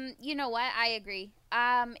 You know what? I agree.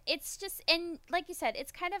 It's just, and like you said,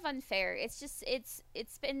 it's kind of unfair. It's just, it's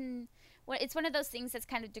one of those things that's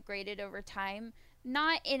kind of degraded over time.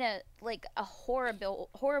 Not in a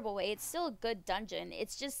horrible way. It's still a good dungeon.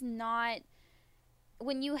 It's just not,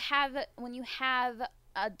 when you have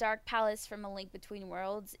a Dark Palace from A Link Between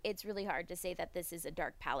Worlds, it's really hard to say that this is a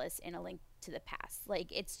Dark Palace in A Link to the Past.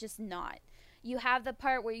 Like, it's just not. You have the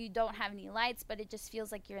part where you don't have any lights, but it just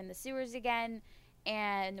feels like you're in the sewers again,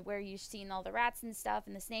 and where you've seen all the rats and stuff,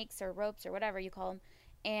 and the snakes or ropes or whatever you call them.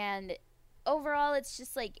 And overall, it's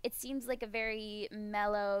just like, it seems like a very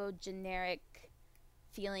mellow, generic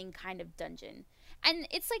feeling kind of dungeon. And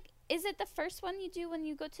it's like, is it the first one you do when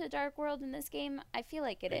you go to the Dark World in this game? I feel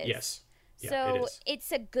like it is. Yes. Yeah, so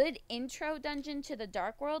it's a good intro dungeon to the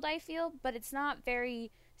Dark World, I feel, but it's not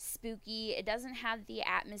very spooky. It doesn't have the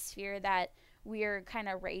atmosphere that we're kind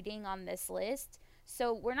of rating on this list.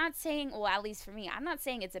 So we're not saying, well, at least for me, I'm not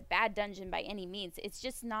saying it's a bad dungeon by any means. It's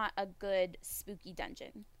just not a good spooky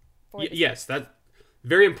dungeon. Yes, that's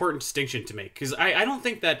very important distinction to make, because I don't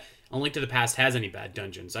think that A Link to the Past has any bad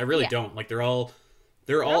dungeons. I really don't. Like, they're all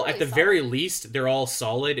at the very least, they're all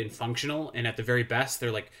solid and functional, and at the very best,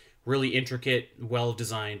 they're like really intricate,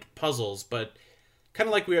 well-designed puzzles. But kind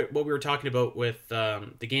of like what we were talking about with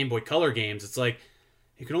the Game Boy Color games, it's like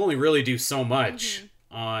you can only really do so much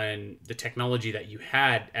on the technology that you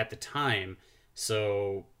had at the time.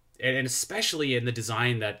 So, and especially in the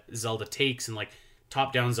design that Zelda takes in like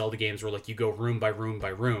top-down Zelda games where like you go room by room by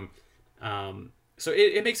room. So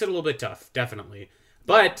it makes it a little bit tough, definitely.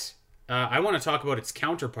 But I want to talk about its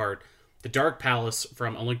counterpart the Dark Palace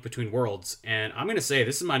from A Link Between Worlds, and I'm gonna say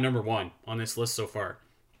this is my number one on this list so far.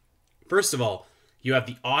 First of all, you have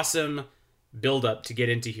the awesome build up to get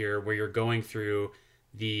into here, where you're going through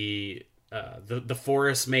the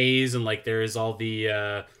forest maze, and like there's all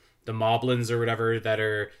the moblins or whatever that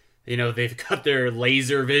are, they've got their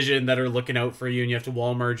laser vision that are looking out for you, and you have to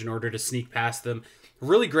wall merge in order to sneak past them.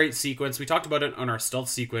 Really great sequence. We talked about it on our stealth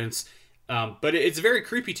sequence, but it's very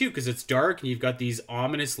creepy too because it's dark and you've got these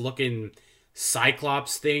ominous looking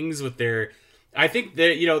cyclops things with their. I think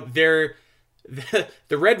that they're.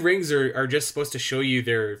 The red rings are just supposed to show you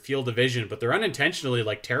their field of vision, but they're unintentionally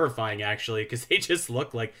like terrifying actually because they just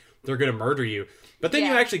look like they're gonna murder you. But then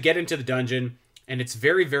you actually get into the dungeon, and it's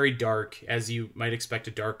very, very dark, as you might expect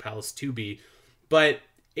a dark palace to be. But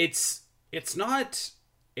it's not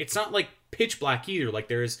like pitch black either. Like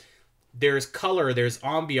there's color, there's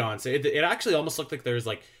ambiance. It actually almost looked like there's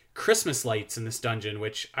like Christmas lights in this dungeon,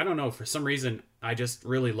 which I don't know, for some reason I just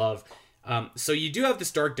really love. So you do have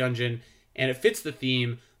this dark dungeon, and it fits the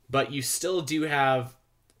theme, but you still do have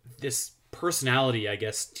this personality, I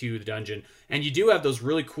guess, to the dungeon. And you do have those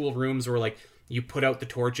really cool rooms where like you put out the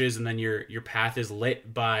torches and then your path is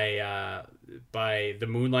lit by the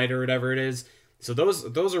moonlight or whatever it is. So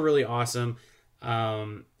those are really awesome. I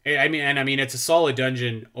mean it's a solid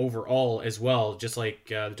dungeon overall as well, just like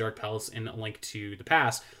the Dark Palace in A Link to the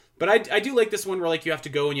Past. But I do like this one where like you have to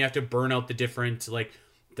go and you have to burn out the different like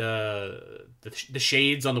the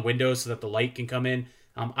shades on the windows so that the light can come in.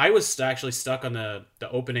 I was actually stuck on the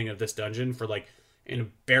opening of this dungeon for like an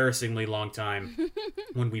embarrassingly long time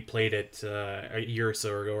when we played it a year or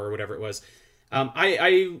so ago or whatever it was.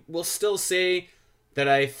 I will still say that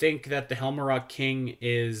I think that the Helmarok King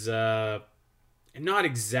is not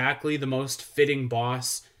exactly the most fitting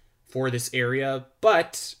boss for this area,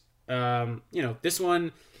 but this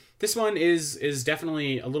one is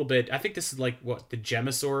definitely a little bit. I think this is like what, the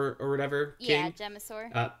Gemasaur or whatever. Yeah, King?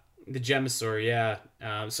 Gemasaur. The Gemasaur, yeah.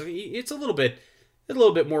 So it's a little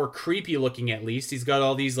bit more creepy looking. At least he's got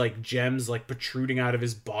all these like gems like protruding out of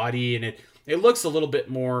his body, and it looks a little bit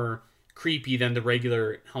more creepy than the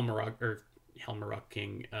regular Helmarok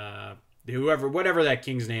King, whatever that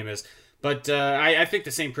king's name is. But I think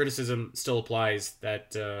the same criticism still applies,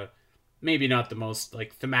 that maybe not the most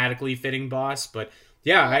like thematically fitting boss, but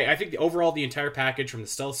yeah, I think overall the entire package, from the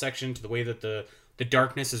stealth section to the way that the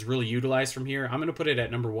darkness is really utilized from here, I'm going to put it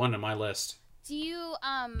at number one on my list. Do you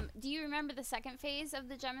remember the second phase of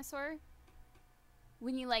the Gemasaur?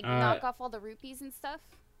 When you like knock off all the rupees and stuff?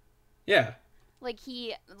 Yeah. Like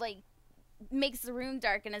he like makes the room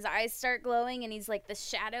dark and his eyes start glowing and he's like the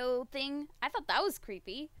shadow thing. I thought that was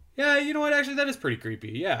creepy. Yeah, you know what? Actually, that is pretty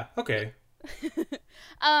creepy. Yeah. Okay.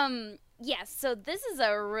 Yes, so this is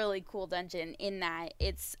a really cool dungeon in that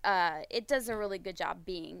it does a really good job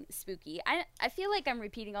being spooky. I feel like I'm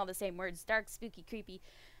repeating all the same words: dark, spooky, creepy.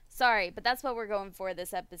 Sorry, but that's what we're going for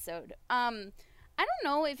this episode. I don't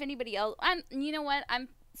know if anybody else. You know what? I'm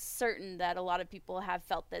certain that a lot of people have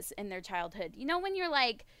felt this in their childhood. You know, when you're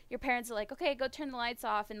like, your parents are like, okay, go turn the lights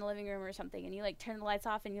off in the living room or something, and you like turn the lights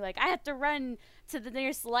off and you're like, I have to run to the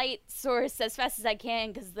nearest light source as fast as I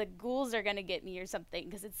can because the ghouls are gonna get me or something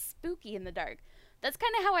because it's spooky in the dark. That's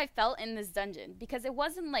kind of how I felt in this dungeon, because it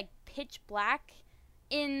wasn't like pitch black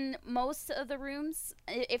in most of the rooms,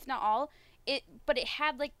 if not all. But it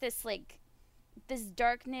had like this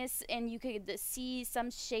darkness, and you could see some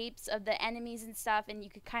shapes of the enemies and stuff, and you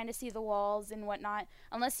could kind of see the walls and whatnot,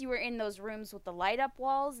 unless you were in those rooms with the light up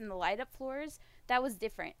walls and the light up floors. That was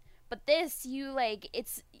different. But this, you like,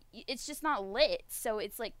 it's just not lit, so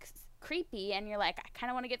it's like creepy, and you're like, I kind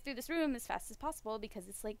of want to get through this room as fast as possible because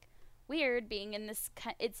it's like weird being in this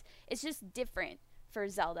it's just different for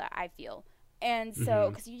Zelda, I feel. And so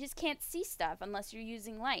because you just can't see stuff unless you're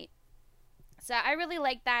using light. So I really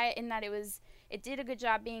liked that, in that it did a good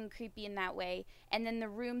job being creepy in that way. And then the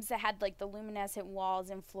rooms that had like the luminescent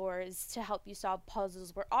walls and floors to help you solve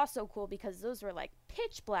puzzles were also cool, because those were like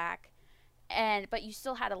pitch black, but you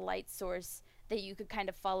still had a light source that you could kind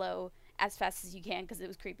of follow as fast as you can because it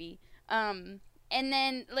was creepy. And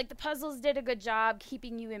then like the puzzles did a good job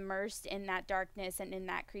keeping you immersed in that darkness and in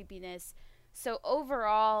that creepiness. So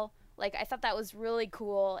overall, like, I thought that was really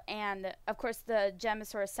cool. And of course the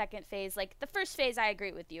Gemasaur second phase, like the first phase, I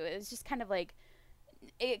agree with you. It was just kind of like,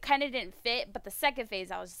 it kind of didn't fit. But the second phase,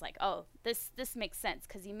 I was just like, oh, this makes sense,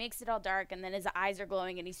 because he makes it all dark, and then his eyes are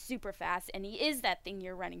glowing, and he's super fast, and he is that thing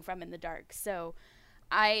you're running from in the dark. So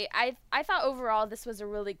I thought overall this was a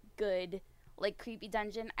really good, like, creepy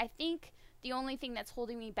dungeon. I think the only thing that's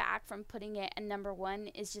holding me back from putting it at number one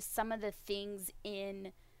is just some of the things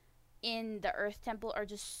in in the Earth Temple are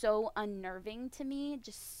just so unnerving to me,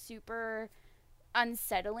 just super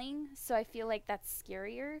unsettling. So I feel like that's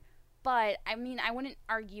scarier. But I mean, I wouldn't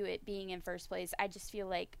argue it being in first place. I just feel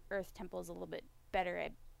like Earth Temple is a little bit better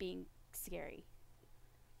at being scary.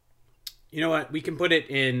 You know what? We can put it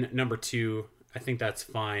in number 2. I think that's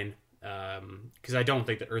fine. Because I don't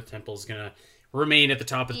think that Earth Temple is going to remain at the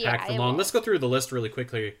top of the pack for long. Let's go through the list really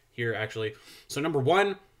quickly here, actually. So number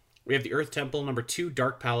 1, we have the Earth Temple. Number 2,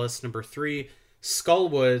 Dark Palace. Number 3,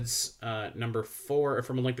 Skullwoods. Number 4,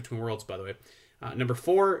 from A Link Between Worlds, by the way. Number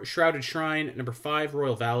 4, Shrouded Shrine. Number 5,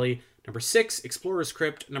 Royal Valley. Number 6, Explorer's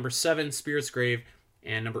Crypt. Number 7, Spirit's Grave.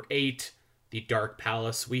 And number 8, the Dark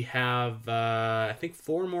Palace. We have, I think,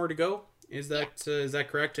 4 more to go. Is that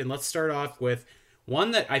correct? And let's start off with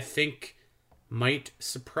one that I think might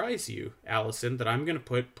surprise you, Allison, that I'm going to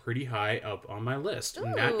put pretty high up on my list. Ooh.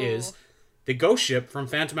 And that is the Ghost Ship from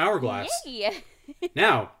Phantom Hourglass. Yay!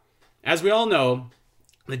 Now, as we all know,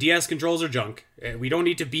 the DS controls are junk. We don't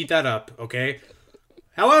need to beat that up, okay?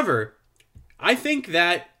 However, I think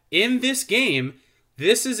that in this game,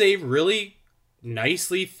 this is a really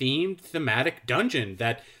nicely themed thematic dungeon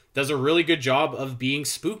that does a really good job of being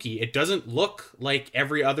spooky. It doesn't look like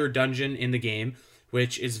every other dungeon in the game,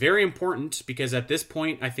 which is very important because at this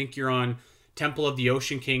point, I think you're on Temple of the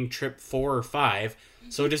Ocean King trip 4 or 5.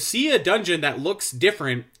 So to see a dungeon that looks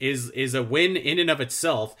different is a win in and of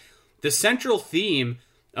itself. The central theme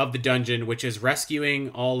of the dungeon, which is rescuing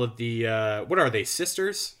all of the, what are they,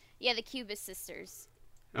 sisters? Yeah, the Cubis sisters.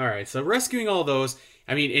 All right, so rescuing all those,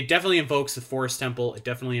 I mean, it definitely invokes the Forest Temple. It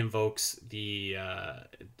definitely invokes the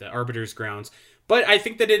Arbiter's Grounds. But I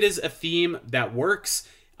think that it is a theme that works.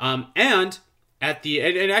 And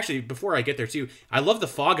actually, before I get there too, I love the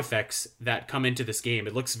fog effects that come into this game.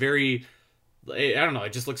 It looks very, I don't know,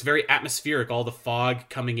 it just looks very atmospheric. All the fog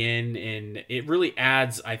coming in, and it really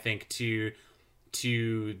adds, I think, to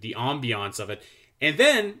the ambiance of it. And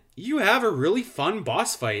then you have a really fun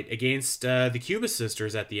boss fight against the Cubis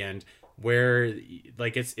sisters at the end, where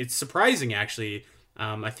like it's surprising actually.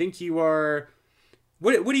 I think you are.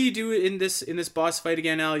 What do you do in this boss fight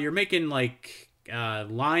again, Al? You're making like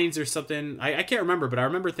lines or something. I can't remember, but I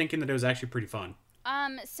remember thinking that it was actually pretty fun.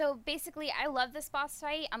 So basically, I love this boss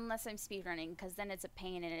fight unless I'm speedrunning, because then it's a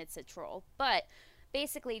pain and it's a troll. But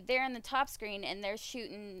basically, they're in the top screen and they're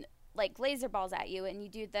shooting like laser balls at you, and you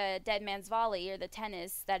do the dead man's volley or the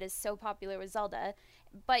tennis that is so popular with Zelda,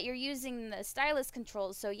 but you're using the stylus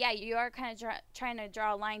controls, so yeah, you are kind of trying to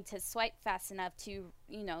draw a line to swipe fast enough to,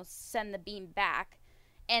 you know, send the beam back,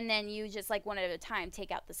 and then you just like one at a time take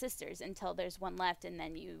out the sisters until there's one left, and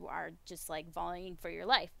then you are just like volleying for your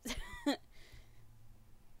life.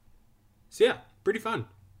 So yeah, pretty fun.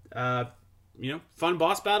 Fun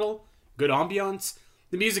boss battle, good ambiance.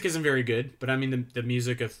 The music isn't very good, but I mean, the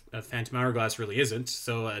music of Phantom Hourglass really isn't,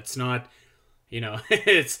 so it's not,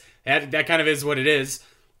 it's that kind of is what it is.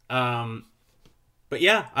 But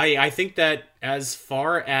yeah, I think that as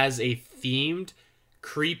far as a themed,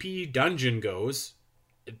 creepy dungeon goes,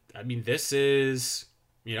 I mean, this is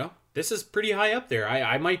pretty high up there.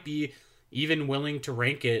 I might be even willing to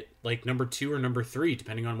rank it like number 2 or number 3,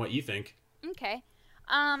 depending on what you think. Okay.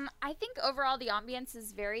 I think overall the ambience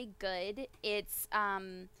is very good. It's,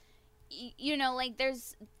 like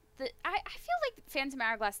there's I feel like Phantom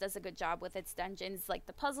Hourglass does a good job with its dungeons. Like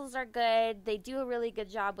the puzzles are good. They do a really good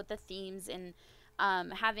job with the themes and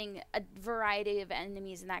having a variety of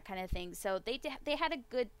enemies and that kind of thing. So they had a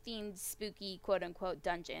good themed, spooky, quote unquote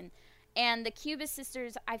dungeon. And the Cubis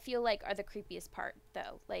sisters, I feel like, are the creepiest part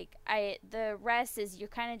though. Like the rest is you're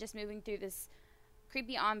kind of just moving through this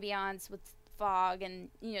creepy ambiance with fog and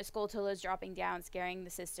Skulltulas dropping down scaring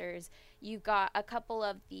the sisters. You've got a couple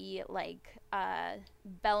of the like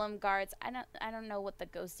Bellum guards. I don't know what the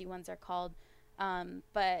ghosty ones are called,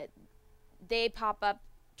 but they pop up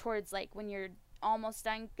towards like when you're almost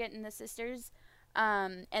done getting the sisters,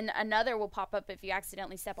 and another will pop up if you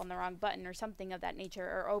accidentally step on the wrong button or something of that nature,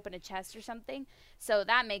 or open a chest or something. So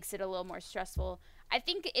that makes it a little more stressful. I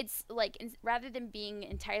think it's like rather than being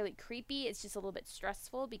entirely creepy, it's just a little bit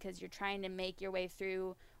stressful because you're trying to make your way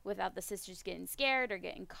through without the sisters getting scared or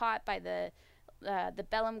getting caught by the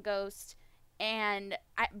Bellum ghost.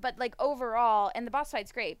 But like overall, and the boss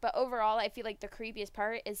fight's great, but overall I feel like the creepiest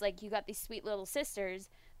part is like you got these sweet little sisters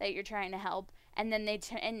that you're trying to help, and then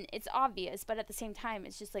and it's obvious, but at the same time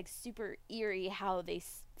it's just like super eerie how they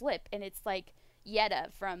flip, and it's like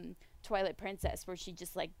Yetta from Twilight Princess where she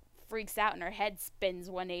just like freaks out and her head spins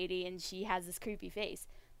 180 and she has this creepy face.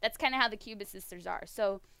 That's kind of how the Cubis sisters are.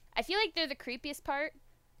 So I feel like they're the creepiest part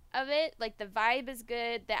of it. Like the vibe is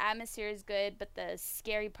good, the atmosphere is good, but the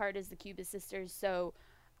scary part is the Cubis sisters. So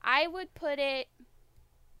I would put it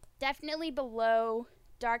definitely below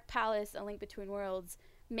Dark Palace: A Link Between Worlds.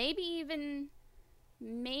 Maybe even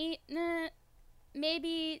maybe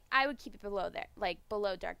I would keep it below there, like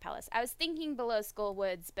below Dark Palace. I was thinking below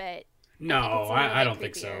Skullwoods, but I No, think it's a little I bit don't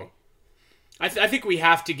think creepier. so. I think we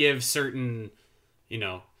have to give certain,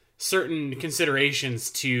 certain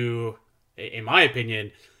considerations to, in my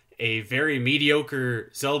opinion, a very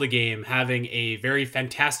mediocre Zelda game having a very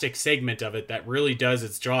fantastic segment of it that really does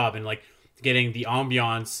its job, and like getting the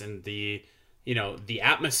ambiance and the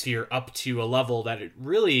atmosphere up to a level that it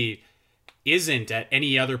really isn't at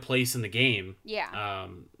any other place in the game. Yeah.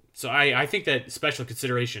 So I think that special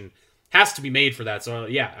consideration has to be made for that. So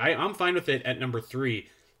yeah, I'm fine with it at number 3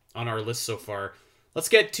 on our list so far. Let's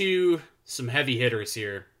get to some heavy hitters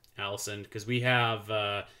here, Allison, because we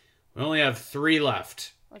only have 3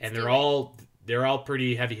 left, and they're all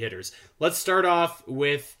pretty heavy hitters. Let's start off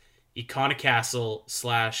with Icona Castle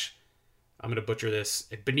slash, I'm gonna butcher this,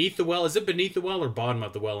 Beneath the Well. Is it Beneath the Well or Bottom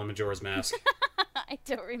of the Well in Majora's Mask? I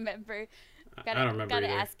don't remember. I don't remember Gotta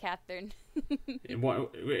either. ask Catherine.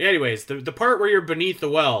 Anyways, the part where you're beneath the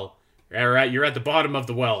well, you're at the bottom of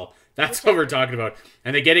the well. That's what we're talking about.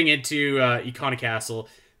 And they're getting into Icona Castle.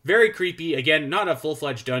 Very creepy. Again, not a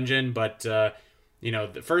full-fledged dungeon, but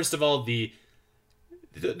first of all, the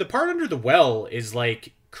part under the well is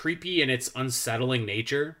like creepy in its unsettling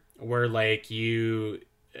nature, where like you're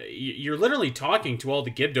literally talking to all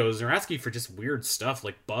the Gibdos, and they're asking for just weird stuff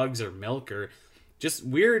like bugs or milk or just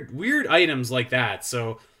weird items like that.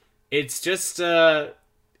 So it's just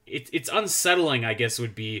it's unsettling, I guess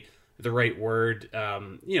would be the right word.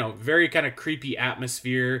 Very kind of creepy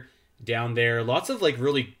atmosphere down there. Lots of like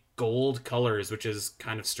really gold colors, which is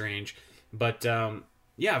kind of strange. But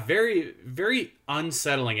yeah, very very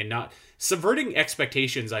unsettling, and not subverting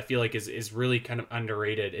expectations. I feel like is really kind of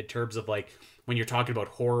underrated in terms of like when you're talking about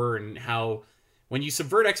horror, and how when you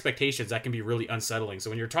subvert expectations, that can be really unsettling. So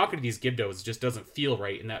when you're talking to these Gibdos, it just doesn't feel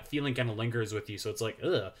right, and that feeling kind of lingers with you. So it's like,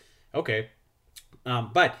 ugh, okay.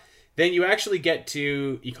 But then you actually get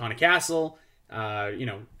to Icona Castle.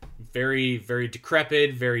 Very very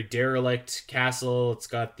decrepit, very derelict castle. It's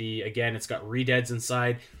got redeads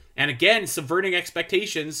inside, and again subverting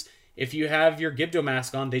expectations. If you have your Gibdo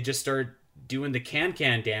mask on, they just start doing the can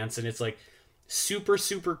dance, and it's like super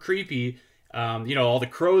super creepy. All the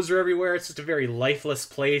crows are everywhere. It's just a very lifeless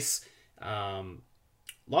place.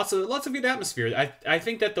 Lots of good atmosphere. I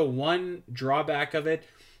think that the one drawback of it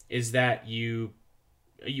is that you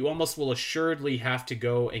almost will assuredly have to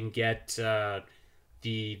go and get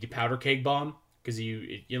the powder keg bomb, because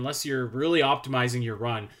unless you're really optimizing your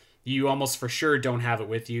run, you almost for sure don't have it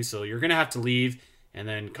with you. So you're gonna have to leave and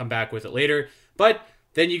then come back with it later. But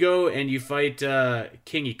then you go and you fight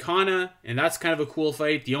King Icona, and that's kind of a cool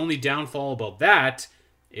fight. The only downfall about that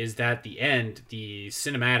is that the end, the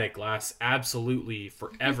cinematic, lasts absolutely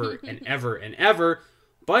forever and ever and ever.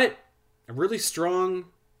 But a really strong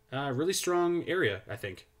area, I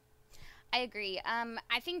think. I agree.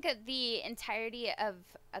 I think that the entirety of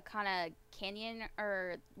Akana Canyon,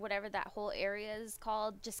 or whatever that whole area is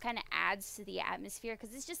called, just kind of adds to the atmosphere,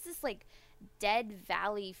 because it's just this like dead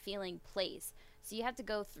valley feeling place. So you have to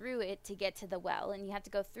go through it to get to the well, and you have to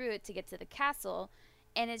go through it to get to the castle.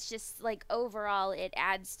 And it's just like overall, it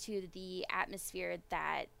adds to the atmosphere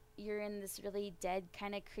that you're in this really dead,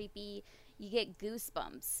 kind of creepy. You get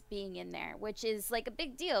goosebumps being in there, which is like a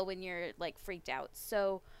big deal when you're like freaked out.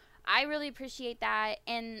 So I really appreciate that.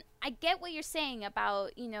 And I get what you're saying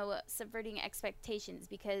about, subverting expectations,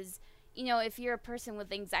 because if you're a person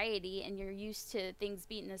with anxiety and you're used to things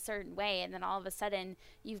being a certain way, and then all of a sudden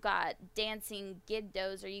you've got dancing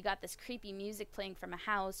Gibdos, or you got this creepy music playing from a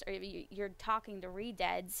house, or you're talking to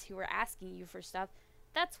redeads who are asking you for stuff,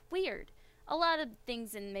 that's weird. A lot of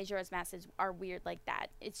things in Majora's Mask are weird like that.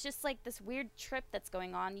 It's just like this weird trip that's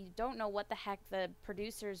going on. You don't know what the heck the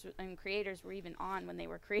producers and creators were even on when they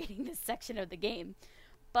were creating this section of the game.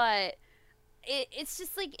 But it's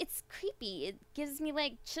just like, it's creepy. It gives me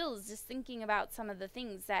like chills just thinking about some of the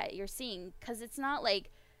things that you're seeing, because it's not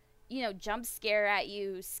like, jump scare at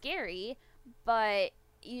you scary, but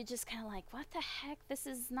you just kind of like, what the heck, this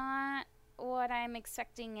is not what I'm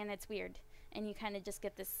expecting, and it's weird, and you kind of just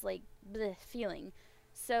get this like bleh feeling.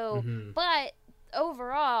 So but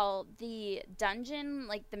overall, the dungeon,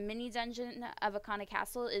 like the mini dungeon of Akana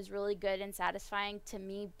Castle, is really good and satisfying to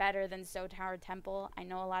me, better than Stone Tower Temple. I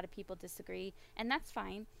know a lot of people disagree, and that's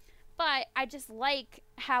fine. But I just like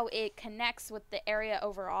how it connects with the area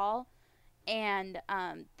overall, and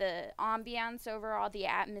the ambiance overall, the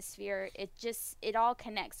atmosphere. It all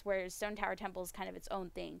connects, whereas Stone Tower Temple is kind of its own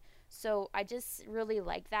thing. So I just really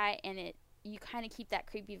like that, and you kind of keep that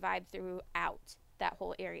creepy vibe throughout that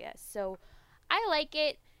whole area. So I like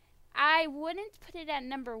it. I wouldn't put it at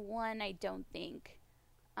number 1, I don't think.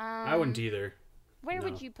 I wouldn't either. Where No.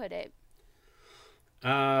 would you put it?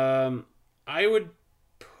 I would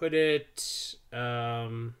put it. I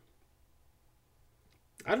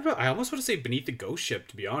don't know. I almost want to say beneath the ghost ship,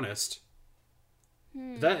 to be honest.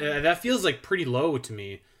 That feels like pretty low to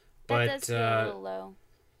me. But That does feel a little low.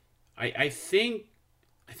 I think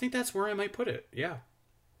that's where I might put it. Yeah.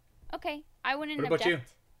 Okay, I wouldn't What about object.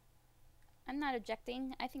 you? I'm not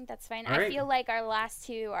objecting. I think that's fine. All I right. feel like our last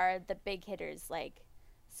 2 are the big hitters, like,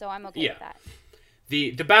 so I'm okay Yeah. with that.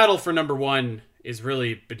 The battle for number 1 is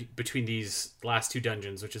really between these last 2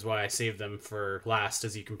 dungeons, which is why I saved them for last,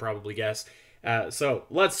 as you can probably guess. So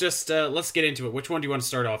let's get into it. Which one do you want to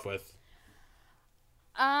start off with?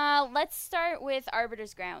 Let's start with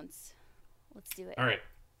Arbiter's Grounds. Let's do it. All right,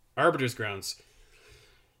 Arbiter's Grounds.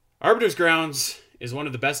 Arbiter's Grounds is one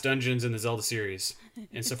of the best dungeons in the Zelda series,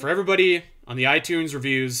 and so for everybody on the iTunes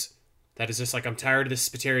reviews, that is just like, I'm tired of this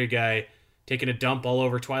Spateria guy taking a dump all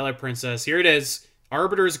over Twilight Princess. Here it is.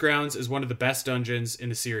 Arbiter's Grounds is one of the best dungeons in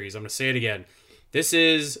the series. I'm going to say it again. This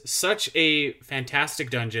is such a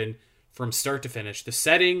fantastic dungeon from start to finish. The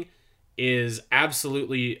setting is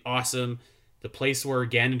absolutely awesome. The place where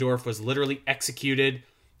Ganondorf was literally executed.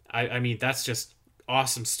 I mean, that's just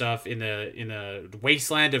awesome stuff in the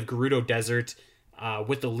wasteland of Gerudo Desert,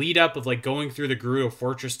 with the lead up of like going through the Gerudo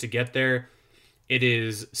Fortress to get there. It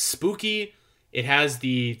is spooky. It has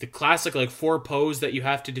the classic like 4 pose that you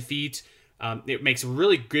have to defeat. It makes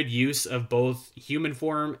really good use of both human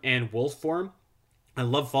form and wolf form. I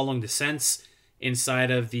love following the scents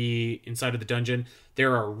inside of the dungeon.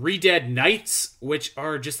 There are Redead Knights, which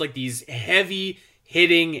are just like these heavy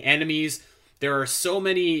hitting enemies. There are so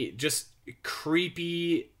many just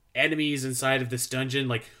creepy enemies inside of this dungeon,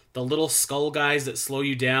 like the little skull guys that slow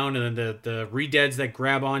you down, and then the Redeads that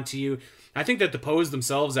grab onto you. I think that the pose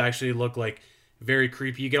themselves actually look like very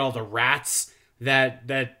creepy. You get all the rats that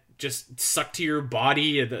just suck to your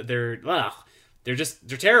body. They're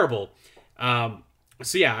terrible.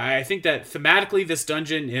 So yeah, I think that thematically this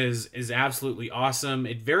dungeon is absolutely awesome.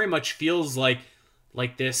 It very much feels like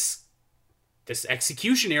this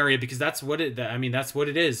execution area, because that's what it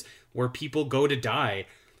is, where people go to die.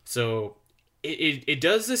 So it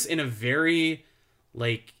does this in a very,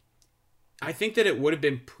 like, I think that it would have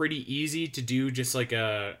been pretty easy to do just like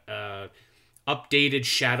a updated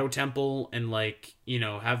Shadow Temple and, like, you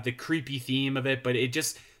know, have the creepy theme of it, but it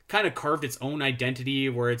just kind of carved its own identity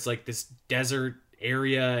where it's like this desert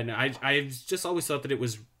area, and I just always thought that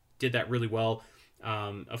it did that really well.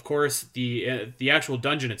 Of course, the actual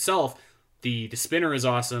dungeon itself, the spinner is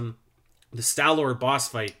awesome. The Stalor boss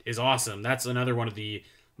fight is awesome. That's another one of the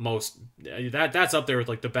most that's up there with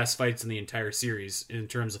like the best fights in the entire series in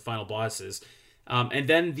terms of final bosses. And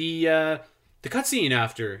then the cutscene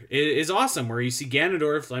after is awesome, where you see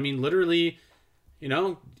Ganondorf. I mean, literally, you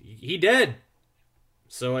know, he dead.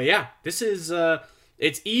 So yeah, this is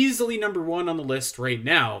it's easily number 1 on the list right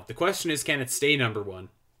now. The question is, can it stay number 1?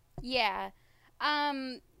 Yeah.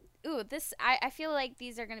 This I feel like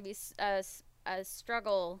these are going to be a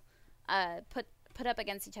struggle put up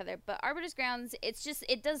against each other, but Arbiter's Grounds,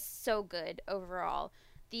 it does so good overall.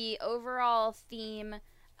 The overall theme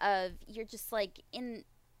of, you're just like in,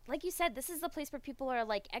 like you said, this is the place where people are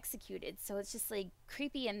like executed, so it's just like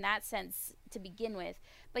creepy in that sense to begin with.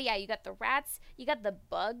 But yeah, you got the rats, you got the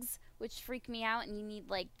bugs, which freak me out, and you need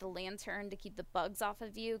like the lantern to keep the bugs off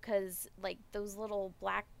of you, because like those little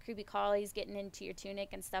black creepy crawlies getting into your tunic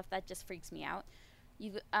and stuff, that just freaks me out.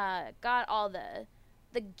 You got all the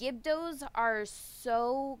Gibdos are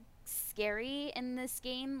so scary in this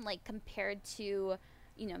game, like compared to,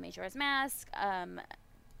 you know, Majora's Mask,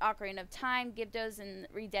 Ocarina of Time. Gibdos and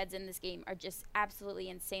Redeads in this game are just absolutely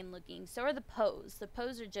insane looking. So are the Poes. The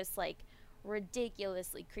Poes are just like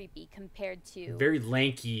ridiculously creepy compared to very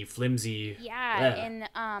lanky, flimsy. Yeah. And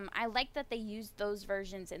I like that they used those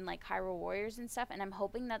versions in like Hyrule Warriors and stuff, and I'm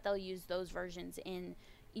hoping that they'll use those versions in,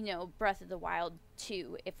 you know, Breath of the Wild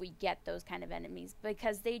 2 if we get those kind of enemies,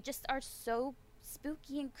 because they just are so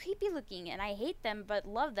spooky and creepy looking, and I hate them but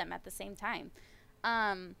love them at the same time.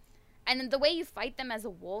 And the way you fight them as a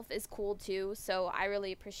wolf is cool too, so I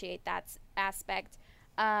really appreciate that aspect.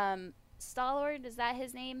 Stalord, is that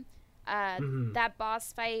his name? That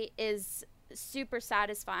boss fight is super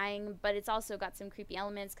satisfying, but it's also got some creepy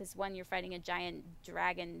elements, because one, you're fighting a giant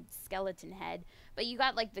dragon skeleton head, but you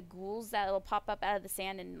got like the ghouls that'll pop up out of the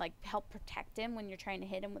sand and like help protect him when you're trying to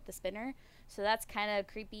hit him with the spinner, so that's kind of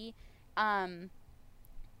creepy.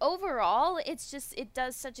 overall, it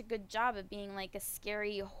does such a good job of being like a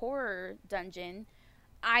scary horror dungeon.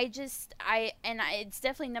 It's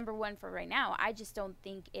definitely number one for right now. I just don't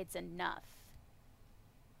think it's enough.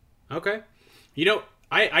 Okay. You know,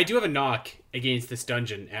 I do have a knock against this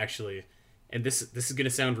dungeon, actually. And this is going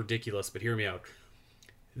to sound ridiculous, but hear me out.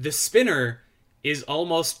 The spinner is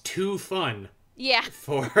almost too fun. Yeah.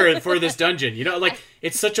 For this dungeon. You know, like,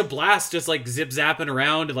 it's such a blast just, like, zip-zapping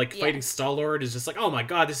around and, like, fighting Star-Lord is just like, oh my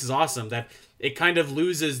god, this is awesome. That it kind of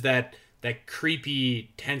loses that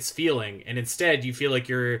creepy, tense feeling. And instead, you feel like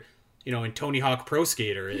you're, you know, in Tony Hawk Pro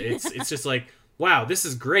Skater. It's just like, wow, this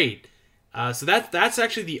is great. So that's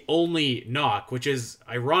actually the only knock, which is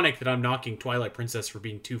ironic that I'm knocking Twilight Princess for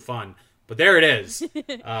being too fun. But there it is. In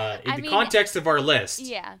the context of our list.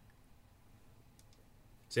 Yeah.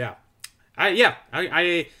 So yeah.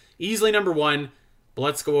 I easily number one, but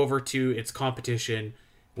let's go over to its competition.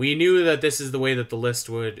 We knew that this is the way that the list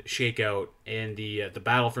would shake out in the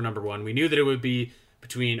battle for number one. We knew that it would be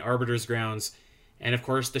between Arbiter's Grounds and, of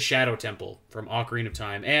course, the Shadow Temple from Ocarina of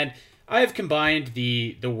Time. And I have combined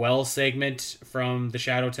the well segment from the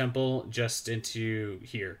Shadow Temple just into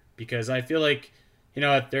here because I feel like, you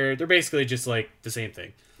know, they're basically just like the same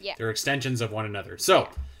thing. Yeah. They're extensions of one another. So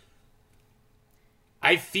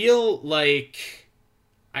I feel like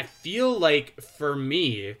for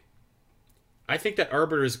me, I think that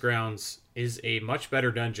Arbiter's Grounds is a much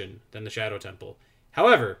better dungeon than the Shadow Temple.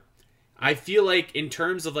 However, I feel like in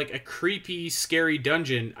terms of like a creepy, scary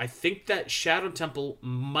dungeon, I think that Shadow Temple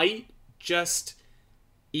might just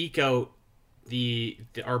eke out the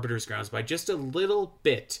Arbiter's Grounds by just a little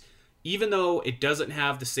bit, even though it doesn't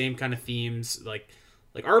have the same kind of themes. Like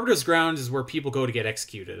Arbiter's Grounds is where people go to get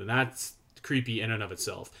executed, and that's creepy in and of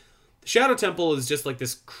itself. The Shadow Temple is just like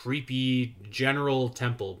this creepy general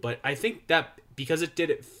temple, but I think that because it did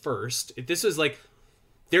it first, this was like,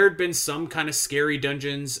 there had been some kind of scary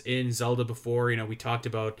dungeons in Zelda before. You know, we talked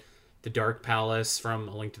about the Dark Palace from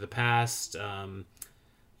A Link to the Past.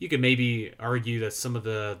 You could maybe argue that some of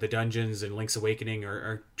the dungeons in Link's Awakening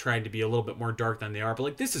are trying to be a little bit more dark than they are, but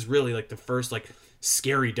like this is really like the first like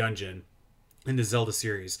scary dungeon in the Zelda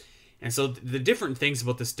series. And so the different things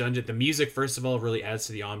about this dungeon, the music, first of all, really adds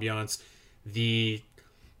to the ambiance. The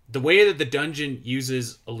way that the dungeon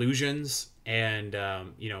uses illusions and,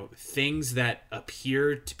 you know, things that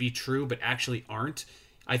appear to be true but actually aren't,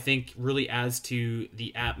 I think really adds to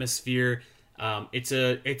the atmosphere. It's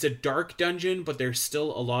a dark dungeon, but there's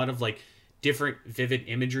still a lot of, like, different vivid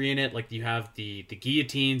imagery in it. Like, you have the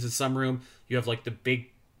guillotines in some room. You have, like, the big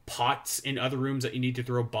pots in other rooms that you need to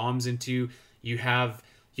throw bombs into. You have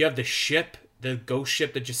the ship, the ghost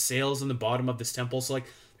ship that just sails in the bottom of this temple. So, like,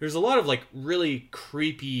 there's a lot of, like, really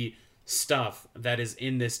creepy stuff that is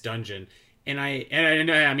in this dungeon. And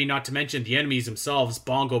I mean, not to mention the enemies themselves,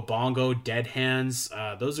 Bongo, Dead Hands.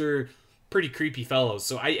 Those are pretty creepy fellows.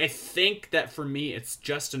 So I think that for me, it's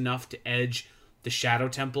just enough to edge the Shadow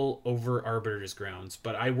Temple over Arbiter's Grounds.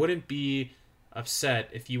 But I wouldn't be upset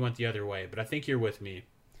if you went the other way. But I think you're with me.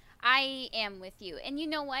 I am with you. And you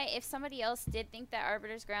know what? If somebody else did think that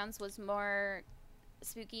Arbiter's Grounds was more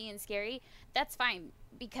spooky and scary, that's fine.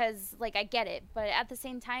 Because, like, I get it. But at the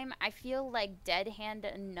same time, I feel like Dead Hand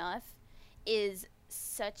Enough is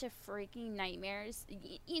such a freaking nightmare.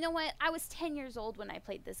 You know what? I was 10 years old when I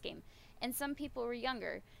played this game. And some people were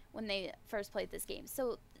younger when they first played this game.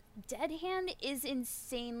 So Dead Hand is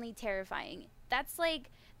insanely terrifying. That's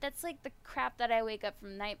like the crap that I wake up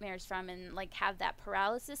from nightmares from and like have that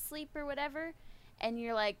paralysis sleep or whatever. And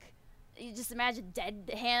you're like, you just imagine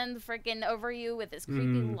Dead Hand freaking over you with his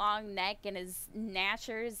creepy long neck and his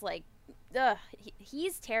gnashers. Like, ugh,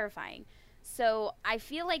 he's terrifying. So I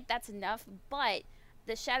feel like that's enough. But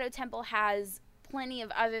the Shadow Temple has plenty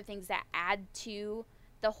of other things that add to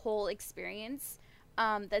the whole experience.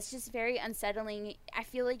 That's just very unsettling. I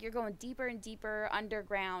feel like you're going deeper and deeper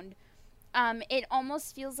underground. It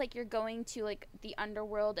almost feels like you're going to like the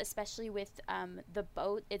underworld, especially with the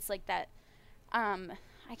boat. It's like that.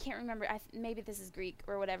 I can't remember. Maybe this is Greek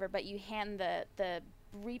or whatever. But you hand the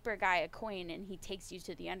Reaper guy a coin and he takes you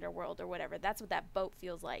to the underworld or whatever. That's what that boat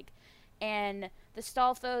feels like. And the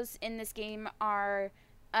Stalfos in this game are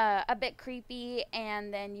a bit creepy.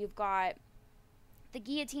 And then you've got the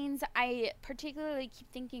guillotines. I particularly keep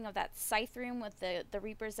thinking of that scythe room with the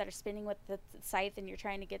Reapers that are spinning with the scythe and you're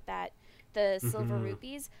trying to get the silver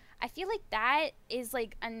rupees. I feel like that is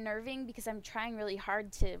like unnerving because I'm trying really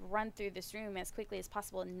hard to run through this room as quickly as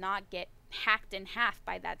possible and not get hacked in half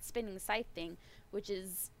by that spinning scythe thing, which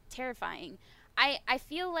is terrifying. I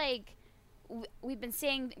feel like we've been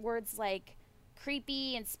saying words like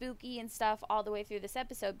creepy and spooky and stuff all the way through this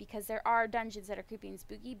episode, because there are dungeons that are creepy and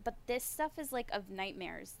spooky, but this stuff is like of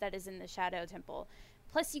nightmares that is in the Shadow Temple.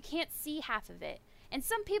 Plus, you can't see half of it. And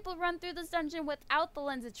some people run through this dungeon without the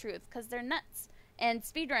Lens of Truth because they're nuts and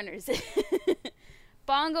speedrunners.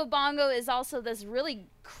 Bongo Bongo is also this really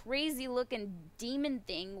crazy looking demon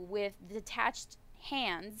thing with detached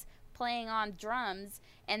hands playing on drums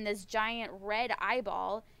and this giant red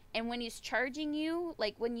eyeball. And when he's charging you,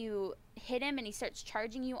 like when you hit him and he starts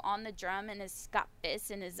charging you on the drum and he's got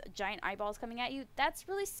fists and his giant eyeballs coming at you, that's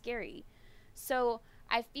really scary. So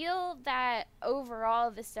I feel that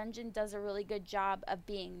overall this dungeon does a really good job of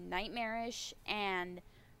being nightmarish and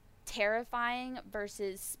terrifying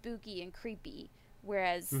versus spooky and creepy,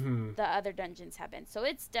 whereas the other dungeons have been. So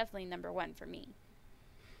it's definitely number one for me.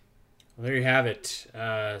 Well, there you have it.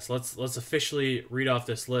 So let's officially read off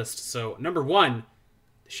this list. So number 1,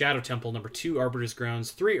 the Shadow Temple. Number 2, Arbiter's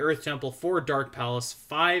Grounds. 3, Earth Temple. 4, Dark Palace.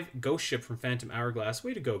 5, Ghost Ship from Phantom Hourglass.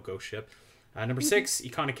 Way to go, Ghost Ship. Number 6,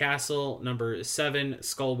 Iconic Castle. Number 7,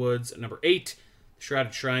 Skullwoods. Number 8,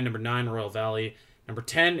 Shrouded Shrine. Number 9, Royal Valley. Number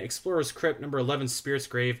 10, Explorer's Crypt. Number 11, Spirit's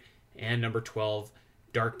Grave. And number 12,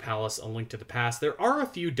 Dark Palace, A Link to the Past. There are a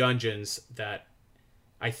few dungeons that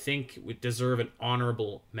I think would deserve an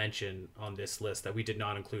honorable mention on this list that we did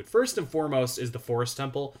not include. First and foremost is the Forest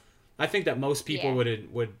Temple. I think that most people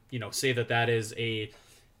would say that is a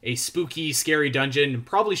spooky, scary dungeon and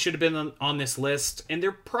probably should have been on this list. And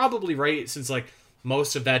they're probably right, since like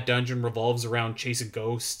most of that dungeon revolves around chasing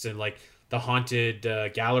ghosts and like the haunted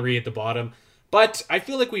gallery at the bottom. But I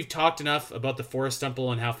feel like we've talked enough about the Forest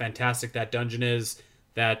Temple and how fantastic that dungeon is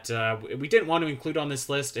that we didn't want to include on this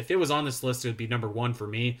list. If it was on this list, it would be number 1 for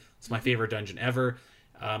me. It's my favorite dungeon ever.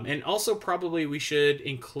 And also probably we should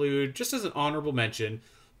include, just as an honorable mention,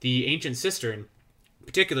 the Ancient Cistern,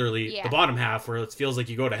 particularly the bottom half, where it feels like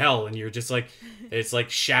you go to hell and you're just like, it's like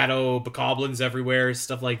shadow bokoblins everywhere,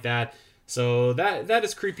 stuff like that. So that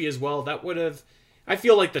is creepy as well. That would have, I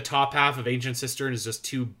feel like the top half of Ancient Cistern is just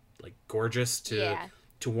too like gorgeous to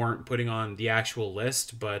warrant putting on the actual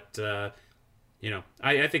list, but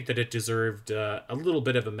I think that it deserved a little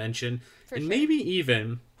bit of a mention. And maybe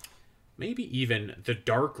even the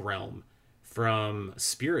Dark Realm from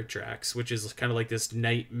Spirit Tracks, which is kind of like this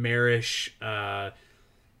nightmarish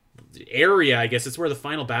area. I guess it's where the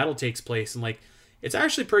final battle takes place, and like it's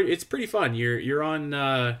actually pretty fun. You're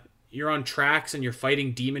on tracks and you're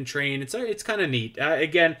fighting Demon Train. It's kind of neat.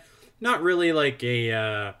 Again, not really like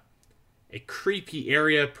a creepy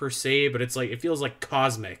area per se, but it's like it feels like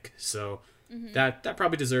cosmic. So that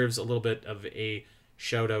probably deserves a little bit of a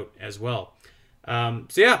shout out as well. So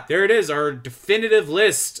yeah, there it is, our definitive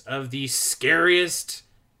list of the scariest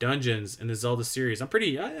dungeons in the Zelda series. I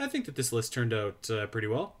think that this list turned out pretty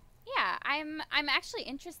well. Yeah, I'm actually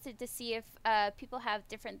interested to see if people have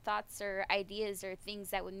different thoughts or ideas or things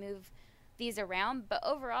that would move these around. But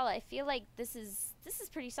overall, I feel like this is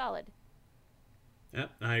pretty solid. Yeah,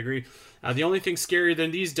 I agree. The only thing scarier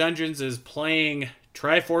than these dungeons is playing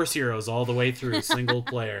Triforce Heroes all the way through single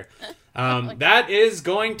player. That is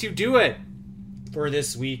going to do it for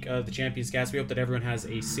this week of the Champions Cast. We hope that everyone has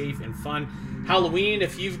a safe and fun Halloween.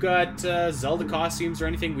 If you've got Zelda costumes or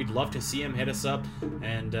anything, we'd love to see them. Hit us up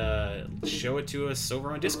and show it to us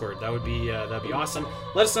over on Discord. That'd be awesome.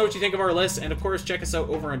 Let us know what you think of our list, and of course, check us out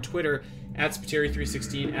over on Twitter at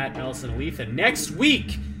Spiteri316 at Allison Leaf. And next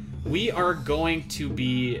week, we are going to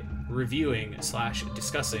be reviewing /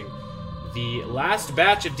 discussing the last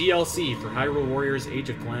batch of DLC for Hyrule Warriors Age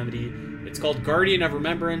of Calamity. It's called Guardian of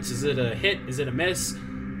Remembrance. Is it a hit? Is it a miss?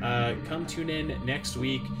 Come tune in next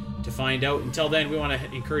week to find out. Until then, we want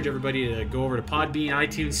to encourage everybody to go over to Podbean,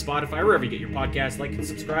 iTunes, Spotify, wherever you get your podcasts. Like and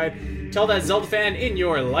subscribe. Tell that Zelda fan in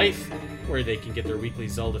your life where they can get their weekly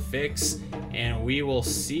Zelda fix. And we will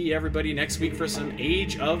see everybody next week for some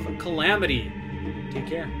Age of Calamity. Take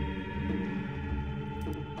care.